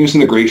continuous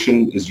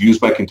integration is used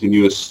by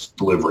continuous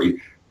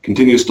delivery.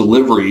 Continuous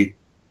delivery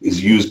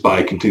is used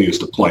by continuous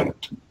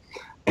deployment.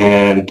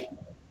 And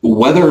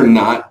whether or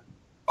not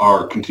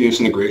our continuous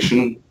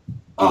integration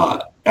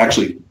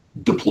actually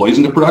deploys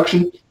into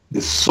production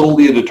is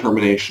solely a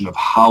determination of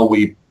how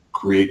we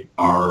create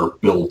our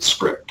build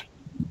script.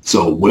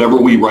 So whatever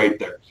we write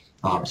there.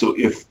 So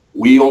if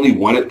we only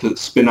want it to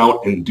spin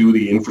out and do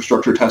the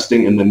infrastructure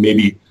testing and then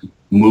maybe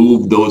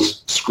move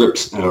those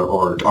scripts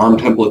or ARM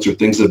templates or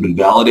things that have been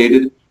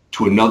validated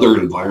to another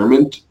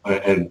environment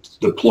and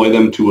deploy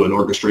them to an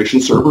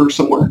orchestration server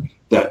somewhere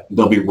that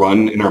they'll be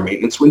run in our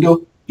maintenance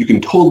window, you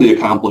can totally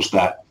accomplish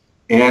that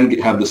and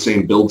have the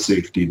same build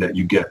safety that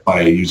you get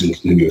by using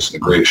continuous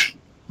integration.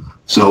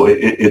 So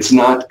it's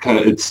not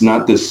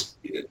this,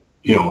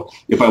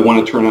 if I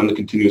want to turn on the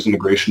continuous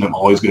integration, I'm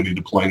always going to be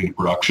deploying into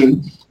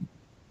production.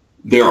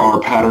 There are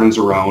patterns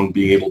around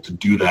being able to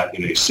do that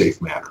in a safe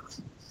manner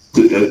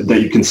that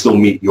you can still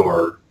meet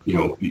your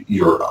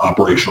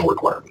operational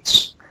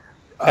requirements.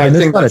 I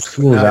think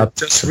that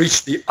just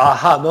reached the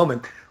aha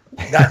moment.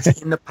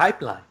 That's in the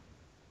pipeline.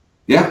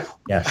 Yeah.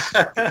 Yes.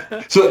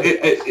 So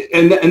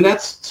that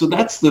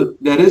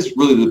is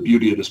really the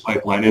beauty of this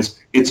pipeline is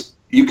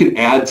you can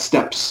add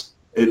steps.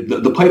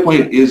 The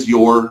pipeline is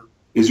your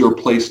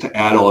place to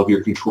add all of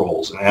your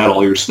controls and add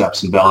all your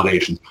steps and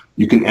validations.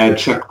 You can add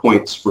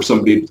checkpoints for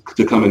somebody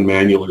to come and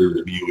manually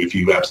review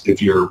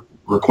if your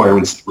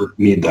requirements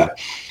need that.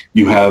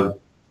 You have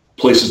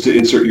places to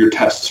insert your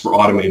tests for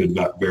automated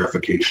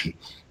verification.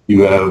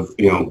 You have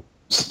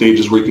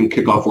stages where you can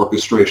kick off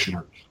orchestration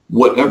or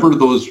whatever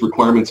those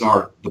requirements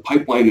are. The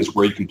pipeline is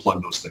where you can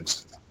plug those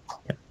things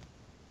in.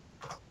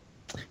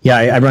 Yeah,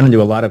 I run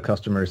into a lot of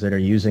customers that are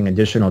using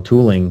additional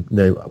tooling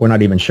that we're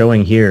not even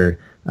showing here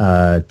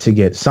to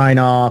get sign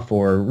off,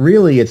 or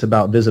really it's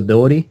about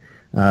visibility.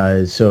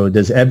 So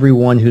does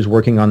everyone who's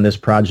working on this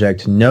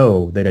project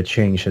know that a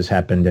change has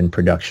happened in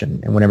production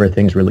and whenever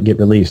things get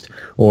released?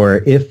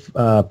 Or if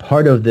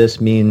part of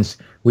this means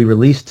we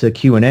release to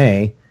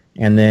Q&A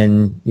and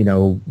then,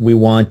 we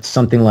want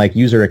something like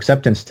user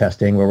acceptance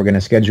testing where we're going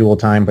to schedule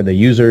time for the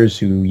users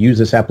who use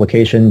this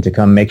application to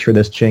come make sure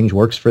this change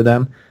works for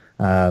them.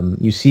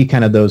 You see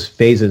kind of those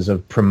phases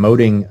of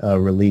promoting a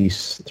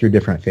release through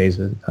different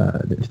phases,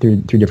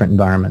 through different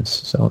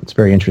environments. So it's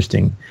very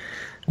interesting.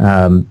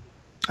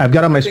 I've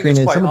got on my screen.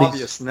 It's quite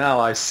obvious now.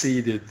 I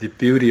see the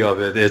beauty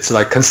of it. It's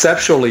like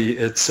conceptually,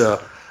 it's a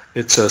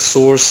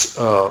source,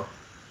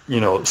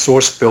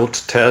 source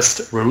built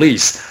test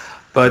release.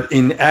 But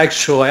in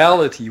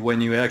actuality,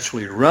 when you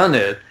actually run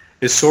it,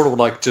 it's sort of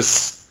like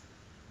just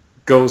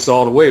goes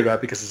all the way,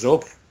 right? Because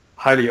it's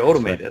highly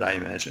automated, I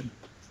imagine.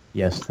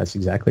 Yes, that's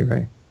exactly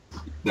right.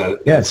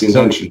 That's the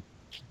intention.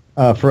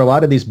 For a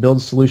lot of these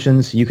build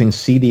solutions, you can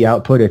see the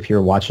output if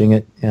you're watching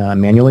it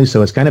manually.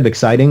 So it's kind of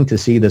exciting to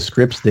see the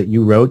scripts that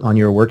you wrote on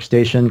your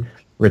workstation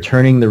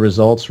returning the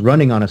results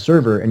running on a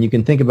server. And you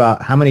can think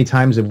about how many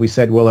times have we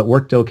said, well, it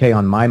worked okay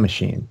on my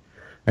machine.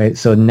 Right?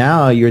 So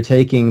now you're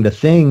taking the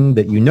thing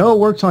that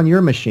works on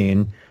your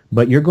machine,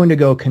 but you're going to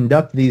go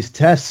conduct these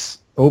tests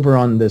over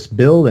on this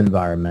build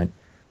environment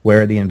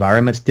where the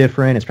environment's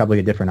different. It's probably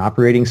a different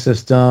operating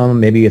system.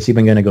 Maybe it's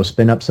even going to go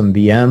spin up some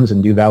VMs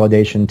and do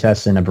validation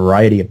tests in a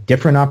variety of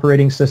different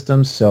operating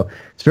systems. So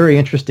it's very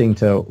interesting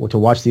to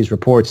watch these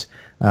reports.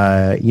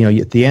 At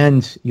the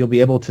end, you'll be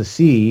able to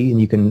see,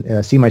 and you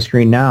can see my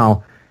screen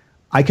now,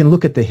 I can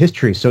look at the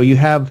history. So you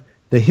have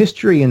the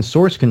history in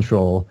source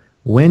control.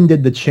 When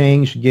did the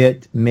change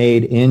get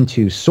made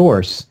into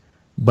source?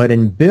 But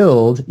in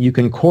build, you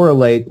can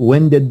correlate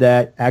when did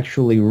that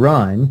actually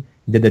run?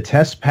 Did the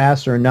test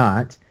pass or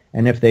not?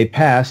 And if they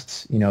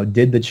passed,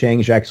 did the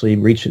change actually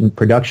reach in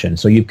production?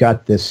 So you've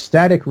got this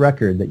static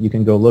record that you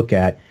can go look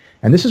at.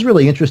 And this is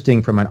really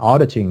interesting from an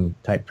auditing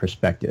type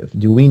perspective.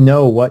 Do we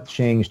know what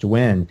changed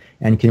when?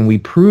 And can we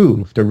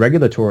prove to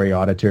regulatory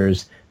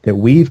auditors that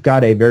we've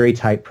got a very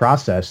tight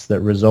process that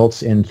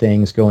results in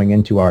things going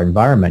into our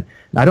environment?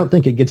 And I don't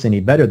think it gets any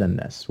better than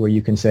this, where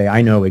you can say,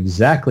 I know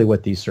exactly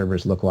what these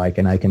servers look like,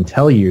 and I can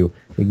tell you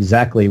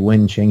exactly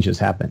when changes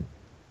happen.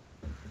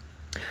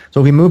 So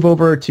if we move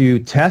over to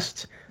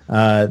test,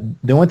 the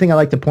one thing I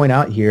like to point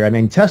out here,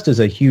 test is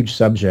a huge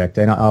subject,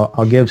 and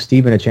I'll give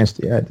Stephen a chance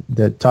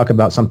to talk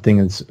about something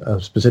that's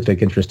of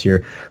specific interest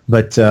here.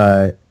 But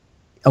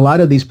a lot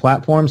of these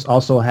platforms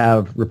also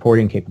have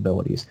reporting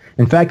capabilities.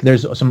 In fact,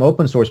 there's some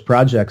open source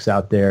projects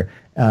out there.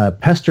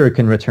 Pester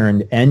can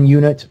return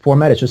NUnit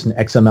format. It's just an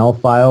XML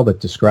file that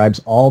describes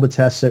all the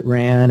tests it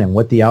ran and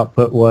what the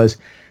output was.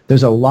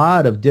 There's a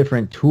lot of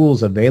different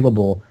tools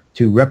available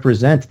to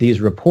represent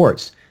these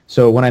reports.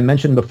 So when I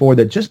mentioned before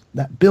that just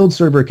that build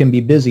server can be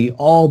busy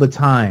all the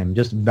time,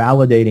 just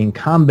validating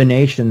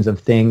combinations of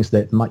things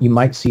that you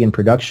might see in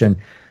production,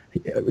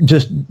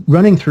 just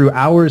running through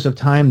hours of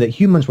time that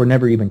humans were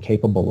never even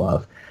capable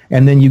of.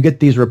 And then you get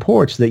these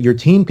reports that your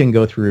team can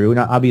go through.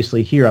 Now,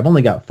 obviously here, I've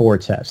only got 4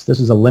 tests. This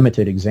is a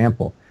limited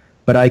example.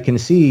 But I can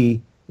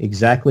see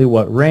exactly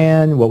what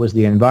ran, what was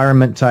the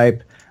environment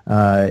type,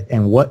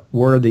 and what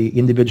were the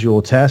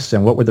individual tests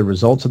and what were the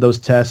results of those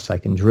tests. I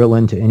can drill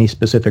into any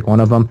specific one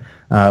of them.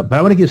 But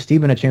I want to give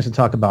Stephen a chance to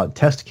talk about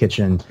Test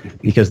Kitchen,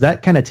 because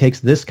that kind of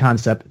takes this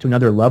concept to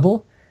another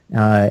level,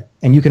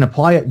 and you can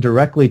apply it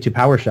directly to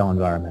PowerShell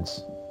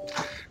environments.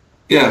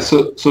 Yeah,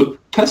 so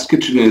Test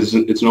Kitchen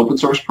it's an open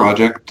source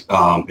project.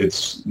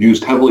 It's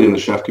used heavily in the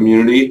Chef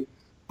community,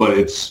 but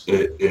it's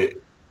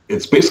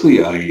basically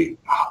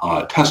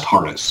a test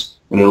harness,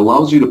 and it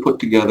allows you to put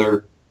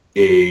together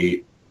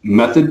a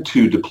method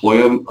to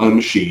deploy a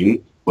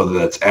machine, whether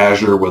that's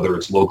Azure, whether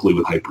it's locally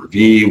with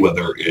Hyper-V,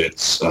 whether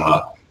it's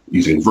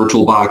using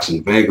VirtualBox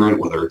and Vagrant,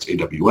 whether it's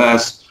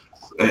AWS,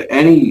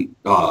 any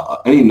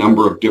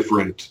number of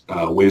different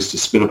ways to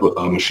spin up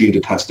a machine to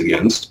test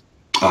against.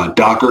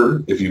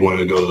 Docker, if you want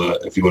to go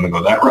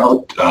that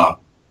route,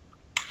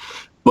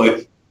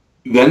 but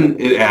then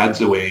it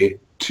adds a way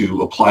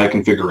to apply a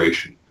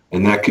configuration,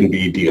 and that can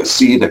be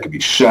DSC, that could be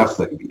Chef,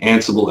 that could be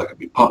Ansible, that could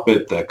be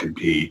Puppet, that could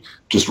be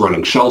just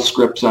running shell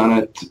scripts on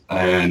it,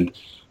 and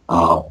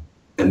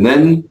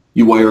then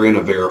you wire in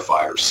a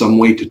verifier, some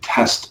way to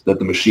test that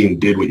the machine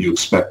did what you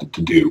expect it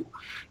to do.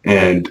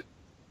 And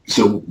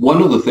so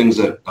one of the things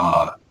that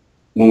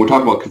when we're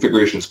talking about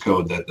configuration as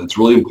code, that's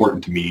really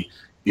important to me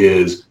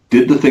is,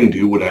 did the thing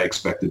do what I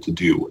expected to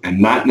do? And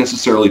not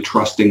necessarily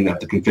trusting that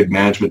the config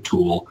management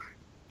tool,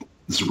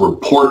 this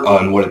report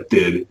on what it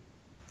did,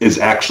 is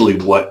actually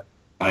what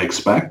I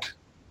expect.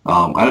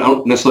 I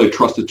don't necessarily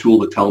trust the tool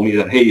to tell me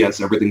that, hey,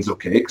 yes, everything's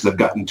okay, because I've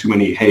gotten too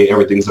many, hey,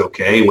 everything's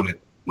okay,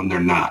 when they're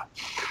not.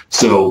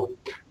 So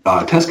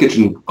Test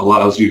Kitchen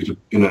allows you to,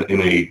 in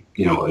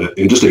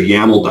just a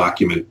YAML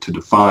document, to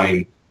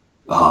define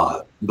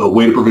the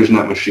way to provision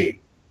that machine,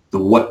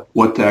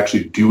 what to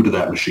actually do to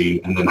that machine,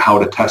 and then how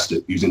to test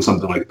it using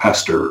something like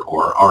Pester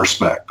or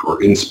RSpec or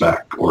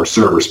InSpec or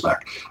ServerSpec,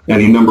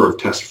 any number of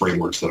test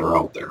frameworks that are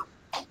out there.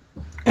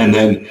 And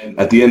then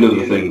at the end of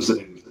the things,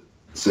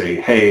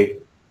 say, hey,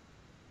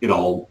 it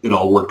all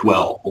worked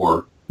well,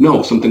 or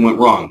no, something went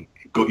wrong.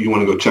 You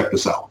want to go check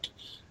this out.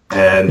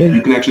 And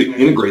you can actually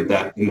integrate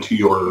that into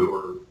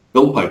your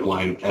build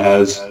pipeline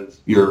as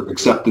your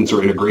acceptance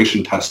or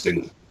integration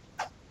testing,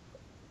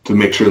 to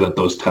make sure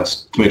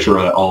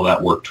that all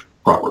that worked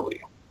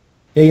properly.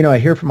 Yeah, I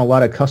hear from a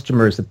lot of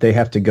customers that they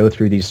have to go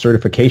through these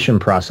certification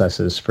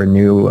processes for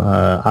new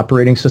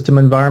operating system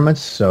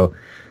environments. So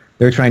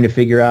they're trying to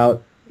figure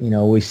out,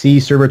 we see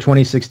Server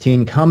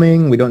 2016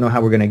 coming. We don't know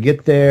how we're going to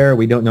get there.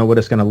 We don't know what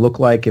it's going to look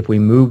like if we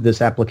move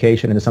this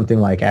application into something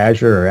like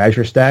Azure or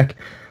Azure Stack.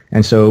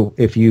 And so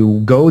if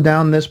you go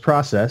down this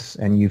process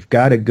and you've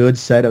got a good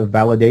set of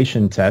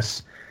validation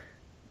tests,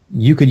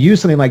 you could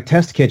use something like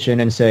Test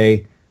Kitchen and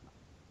say,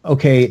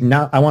 okay,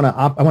 now I want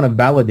to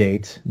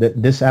validate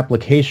that this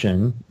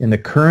application in the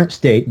current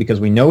state, because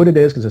we know what it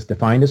is because it's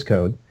defined as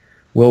code,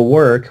 will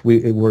work.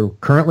 We're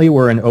currently in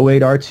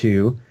 08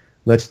 R2.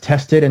 Let's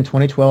test it in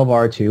 2012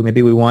 R2.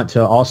 Maybe we want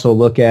to also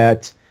look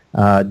at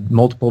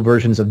multiple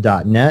versions of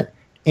 .NET.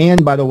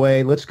 And by the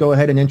way, let's go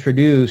ahead and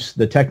introduce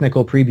the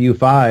technical preview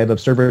 5 of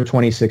Server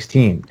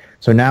 2016.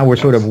 So now we're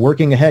sort of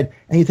working ahead.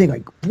 And you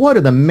think, what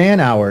are the man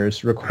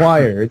hours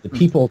required, the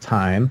people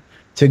time,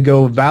 to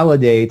go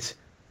validate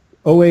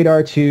 08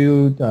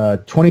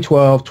 R2,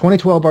 2012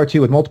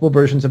 R2 with multiple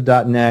versions of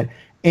 .NET?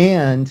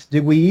 And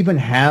did we even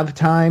have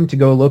time to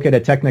go look at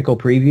a technical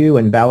preview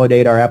and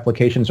validate our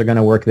applications are going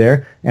to work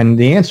there? And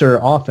the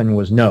answer often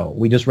was no.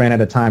 We just ran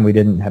out of time. We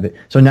didn't have it.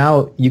 So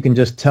now you can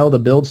just tell the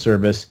build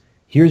service,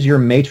 here's your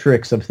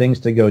matrix of things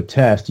to go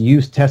test.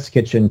 Use Test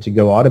Kitchen to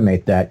go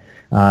automate that.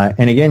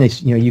 And again,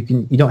 it's, you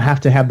don't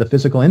have to have the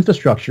physical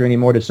infrastructure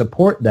anymore to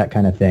support that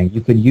kind of thing.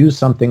 You could use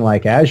something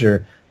like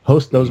Azure,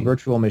 host those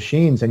virtual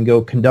machines, and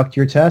go conduct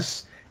your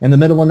tests in the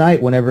middle of the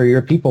night whenever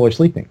your people are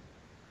sleeping.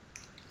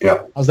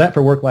 Yeah. How's that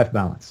for work-life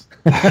balance?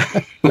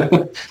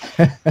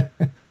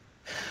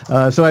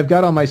 So I've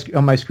got on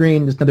my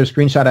screen just another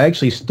screenshot. I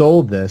actually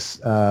stole this,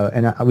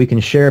 and we can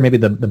share maybe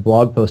the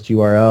blog post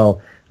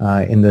URL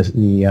in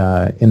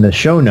the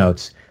show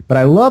notes. But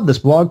I love this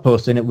blog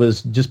post, and it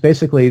was just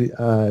basically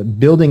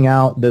building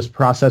out this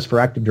process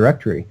for Active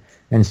Directory.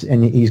 And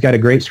he's got a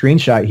great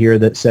screenshot here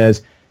that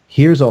says,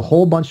 here's a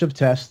whole bunch of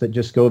tests that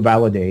just go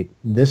validate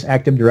this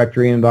Active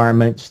Directory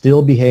environment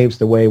still behaves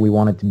the way we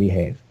want it to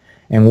behave.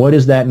 And what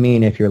does that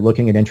mean if you're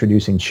looking at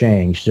introducing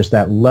change? Just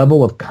that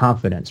level of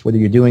confidence, whether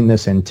you're doing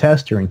this in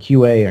test or in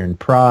QA or in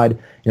prod.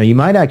 You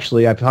might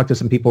actually, I've talked to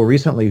some people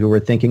recently who were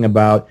thinking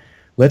about,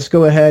 let's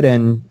go ahead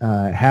and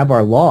have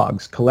our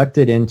logs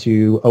collected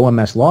into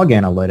OMS Log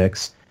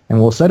Analytics,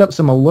 and we'll set up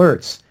some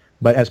alerts.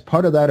 But as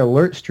part of that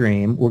alert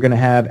stream, we're going to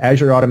have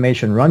Azure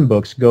Automation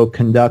Runbooks go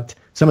conduct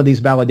some of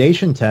these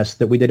validation tests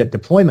that we did at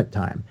deployment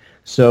time.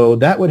 So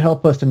that would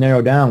help us to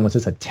narrow down, was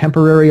this a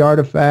temporary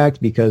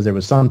artifact because there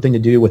was something to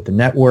do with the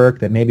network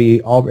that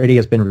maybe already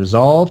has been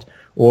resolved,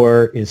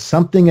 or is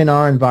something in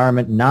our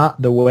environment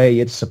not the way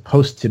it's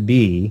supposed to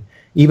be,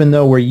 even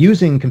though we're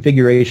using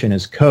configuration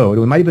as code?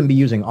 We might even be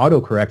using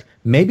autocorrect.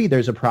 Maybe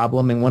there's a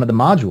problem in one of the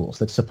modules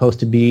that's supposed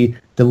to be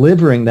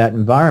delivering that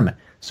environment.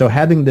 So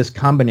having this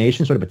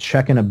combination, sort of a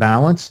check and a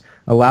balance,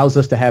 allows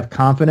us to have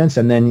confidence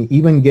and then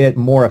even get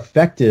more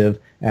effective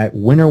at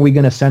when are we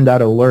going to send out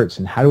alerts,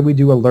 and how do we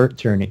do alert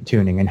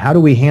tuning, and how do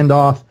we hand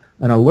off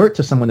an alert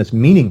to someone that's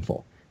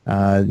meaningful.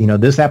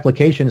 This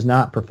application is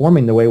not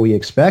performing the way we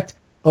expect.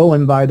 Oh,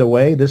 and by the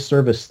way, this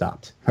service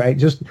stopped, right?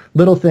 Just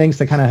little things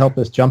to kind of help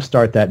us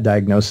jumpstart that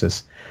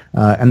diagnosis.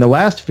 And the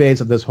last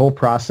phase of this whole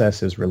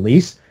process is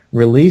release.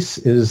 Release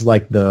is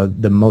like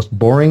the most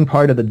boring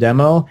part of the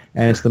demo,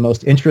 and it's the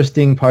most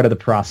interesting part of the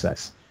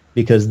process,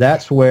 because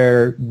that's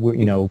where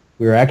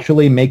we're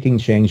actually making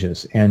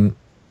changes. And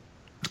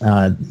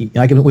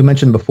like we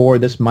mentioned before,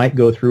 this might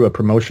go through a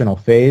promotional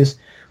phase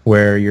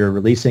where you're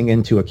releasing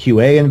into a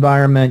QA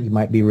environment. You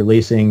might be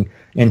releasing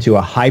into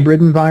a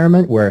hybrid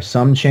environment where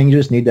some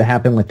changes need to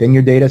happen within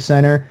your data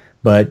center,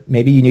 but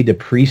maybe you need to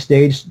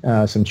pre-stage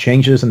some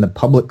changes in the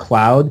public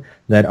cloud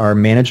that are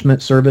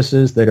management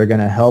services that are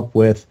going to help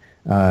with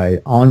they're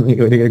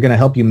going to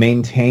help you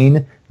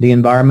maintain the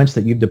environments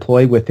that you've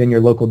deployed within your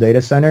local data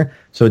center.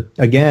 So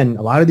again,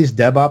 a lot of these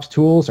DevOps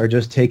tools are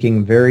just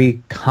taking very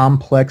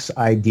complex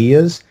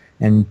ideas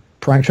and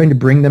trying to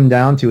bring them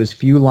down to as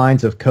few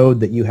lines of code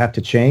that you have to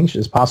change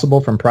as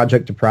possible from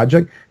project to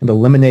project, and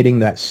eliminating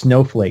that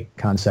snowflake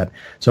concept.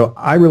 So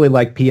I really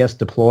like PS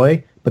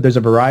Deploy, but there's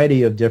a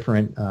variety of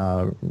different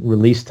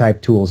release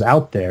type tools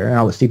out there, and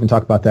I'll let Stephen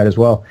talk about that as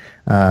well.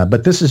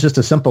 But this is just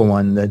a simple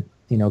one that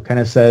kind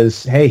of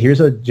says, hey, here's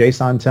a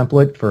JSON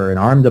template for an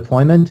ARM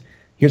deployment.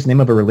 Here's the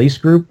name of a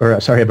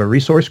of a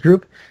resource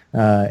group,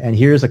 and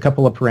here's a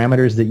couple of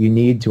parameters that you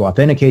need to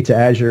authenticate to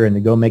Azure and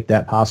to go make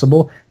that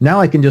possible. Now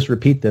I can just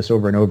repeat this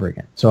over and over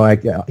again. So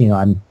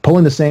I'm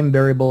pulling the same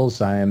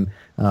variables, I'm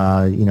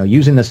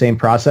using the same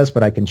process,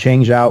 but I can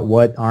change out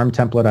what ARM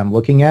template I'm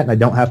looking at, and I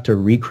don't have to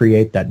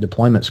recreate that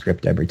deployment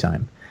script every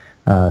time.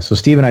 So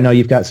Stephen, I know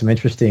you've got some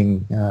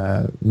interesting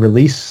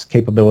release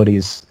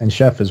capabilities, and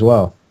Chef as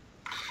well.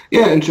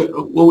 Yeah, and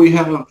we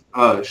have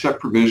Chef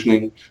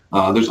provisioning.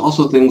 There's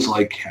also things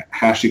like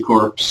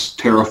HashiCorp,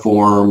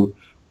 Terraform,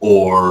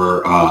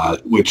 or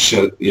which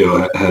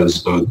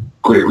has a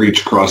great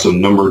reach across a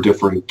number of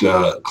different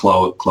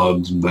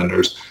clouds and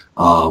vendors.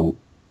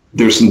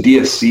 There's some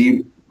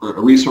DSC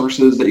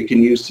resources that you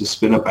can use to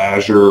spin up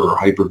Azure or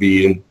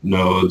Hyper-V and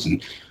nodes,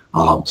 and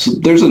so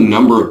there's a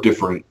number of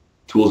different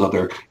tools out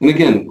there. And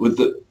again, with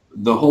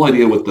the whole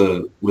idea with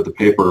the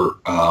paper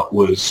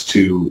was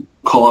to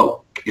call out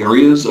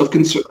areas of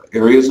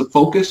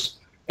focus,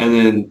 and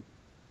then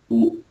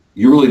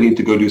you really need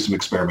to go do some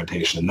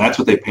experimentation. And that's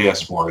what they pay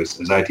us for as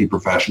IT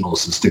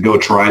professionals, is to go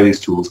try these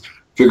tools,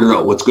 figure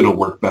out what's going to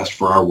work best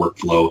for our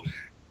workflow.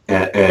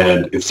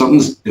 And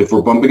if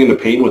we're bumping into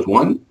pain with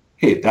one,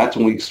 hey, that's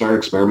when we start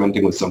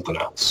experimenting with something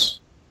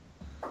else.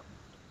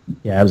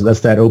 Yeah,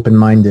 that's that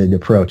open-minded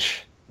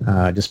approach.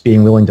 Just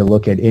being willing to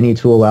look at any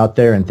tool out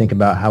there and think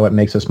about how it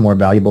makes us more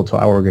valuable to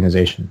our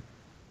organization.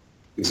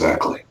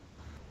 Exactly.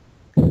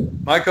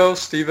 Michael,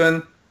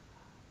 Stephen,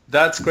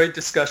 that's great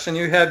discussion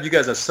you have. You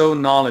guys are so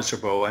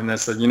knowledgeable. And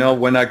that's,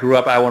 when I grew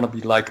up, I want to be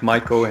like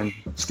Michael and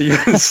Stephen.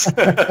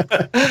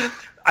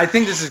 I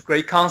think this is a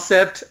great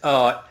concept.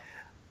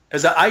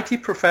 As an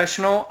IT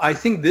professional, I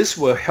think this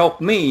will help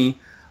me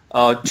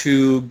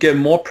to get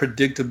more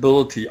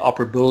predictability,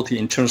 operability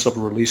in terms of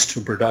release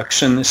to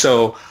production.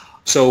 So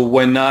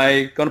when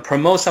I going to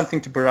promote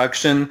something to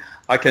production,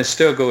 I can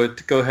still go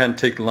ahead and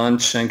take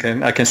lunch,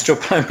 and I can still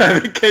plan my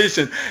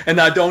vacation,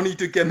 and I don't need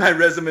to get my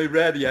resume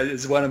ready,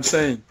 is what I'm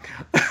saying.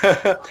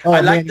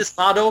 I like this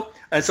model.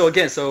 And so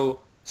again,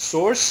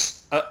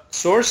 source,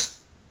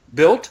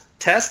 build,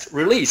 test,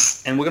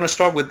 release. And we're going to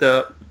start with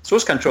the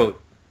source control.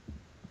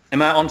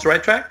 Am I on the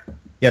right track?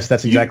 Yes,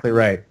 that's exactly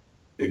right.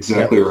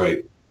 Exactly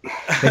right.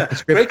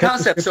 Great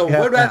concept. So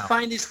where do I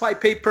find this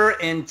white paper?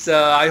 And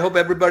I hope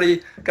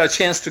everybody got a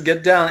chance to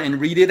get down and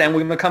read it, and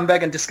we're going to come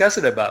back and discuss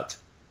it about.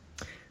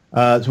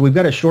 So we've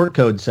got a short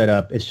code set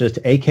up. It's just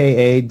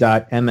aka.ms/the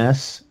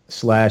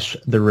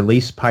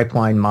release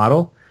pipeline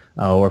model.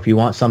 Or if you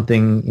want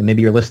something,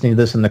 maybe you're listening to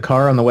this in the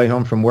car on the way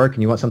home from work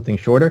and you want something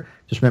shorter,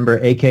 just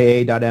remember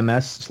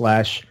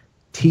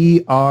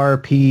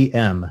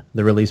aka.ms/TRPM,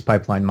 the release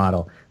pipeline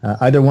model.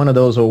 Either one of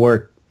those will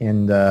work.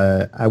 And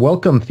I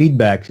welcome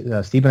feedback.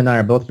 Stephen and I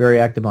are both very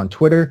active on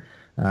Twitter,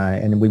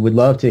 and we would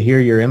love to hear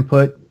your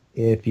input.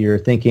 If you're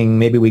thinking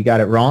maybe we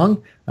got it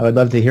wrong, I would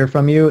love to hear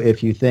from you.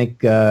 If you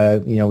think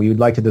we would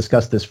like to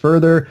discuss this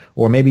further,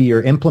 or maybe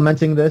you're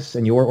implementing this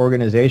in your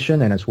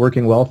organization and it's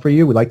working well for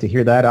you, we'd like to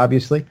hear that,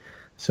 obviously.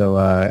 So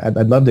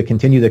I'd love to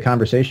continue the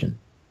conversation.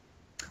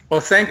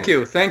 Well, thank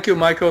you,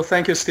 Michael.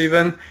 Thank you,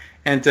 Stephen,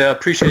 and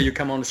appreciate you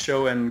come on the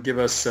show and give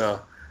us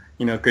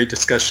great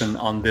discussion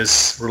on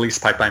this release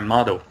pipeline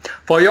model.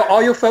 For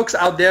all you folks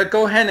out there,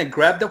 go ahead and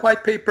grab the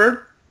white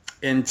paper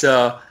and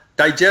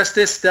digest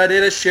it, study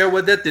it, share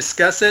with it,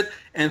 discuss it,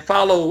 and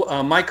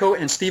follow Michael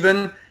and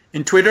Stephen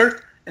in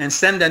Twitter and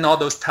send them all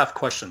those tough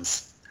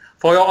questions.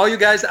 For all you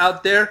guys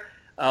out there,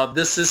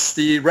 this is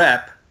the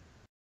wrap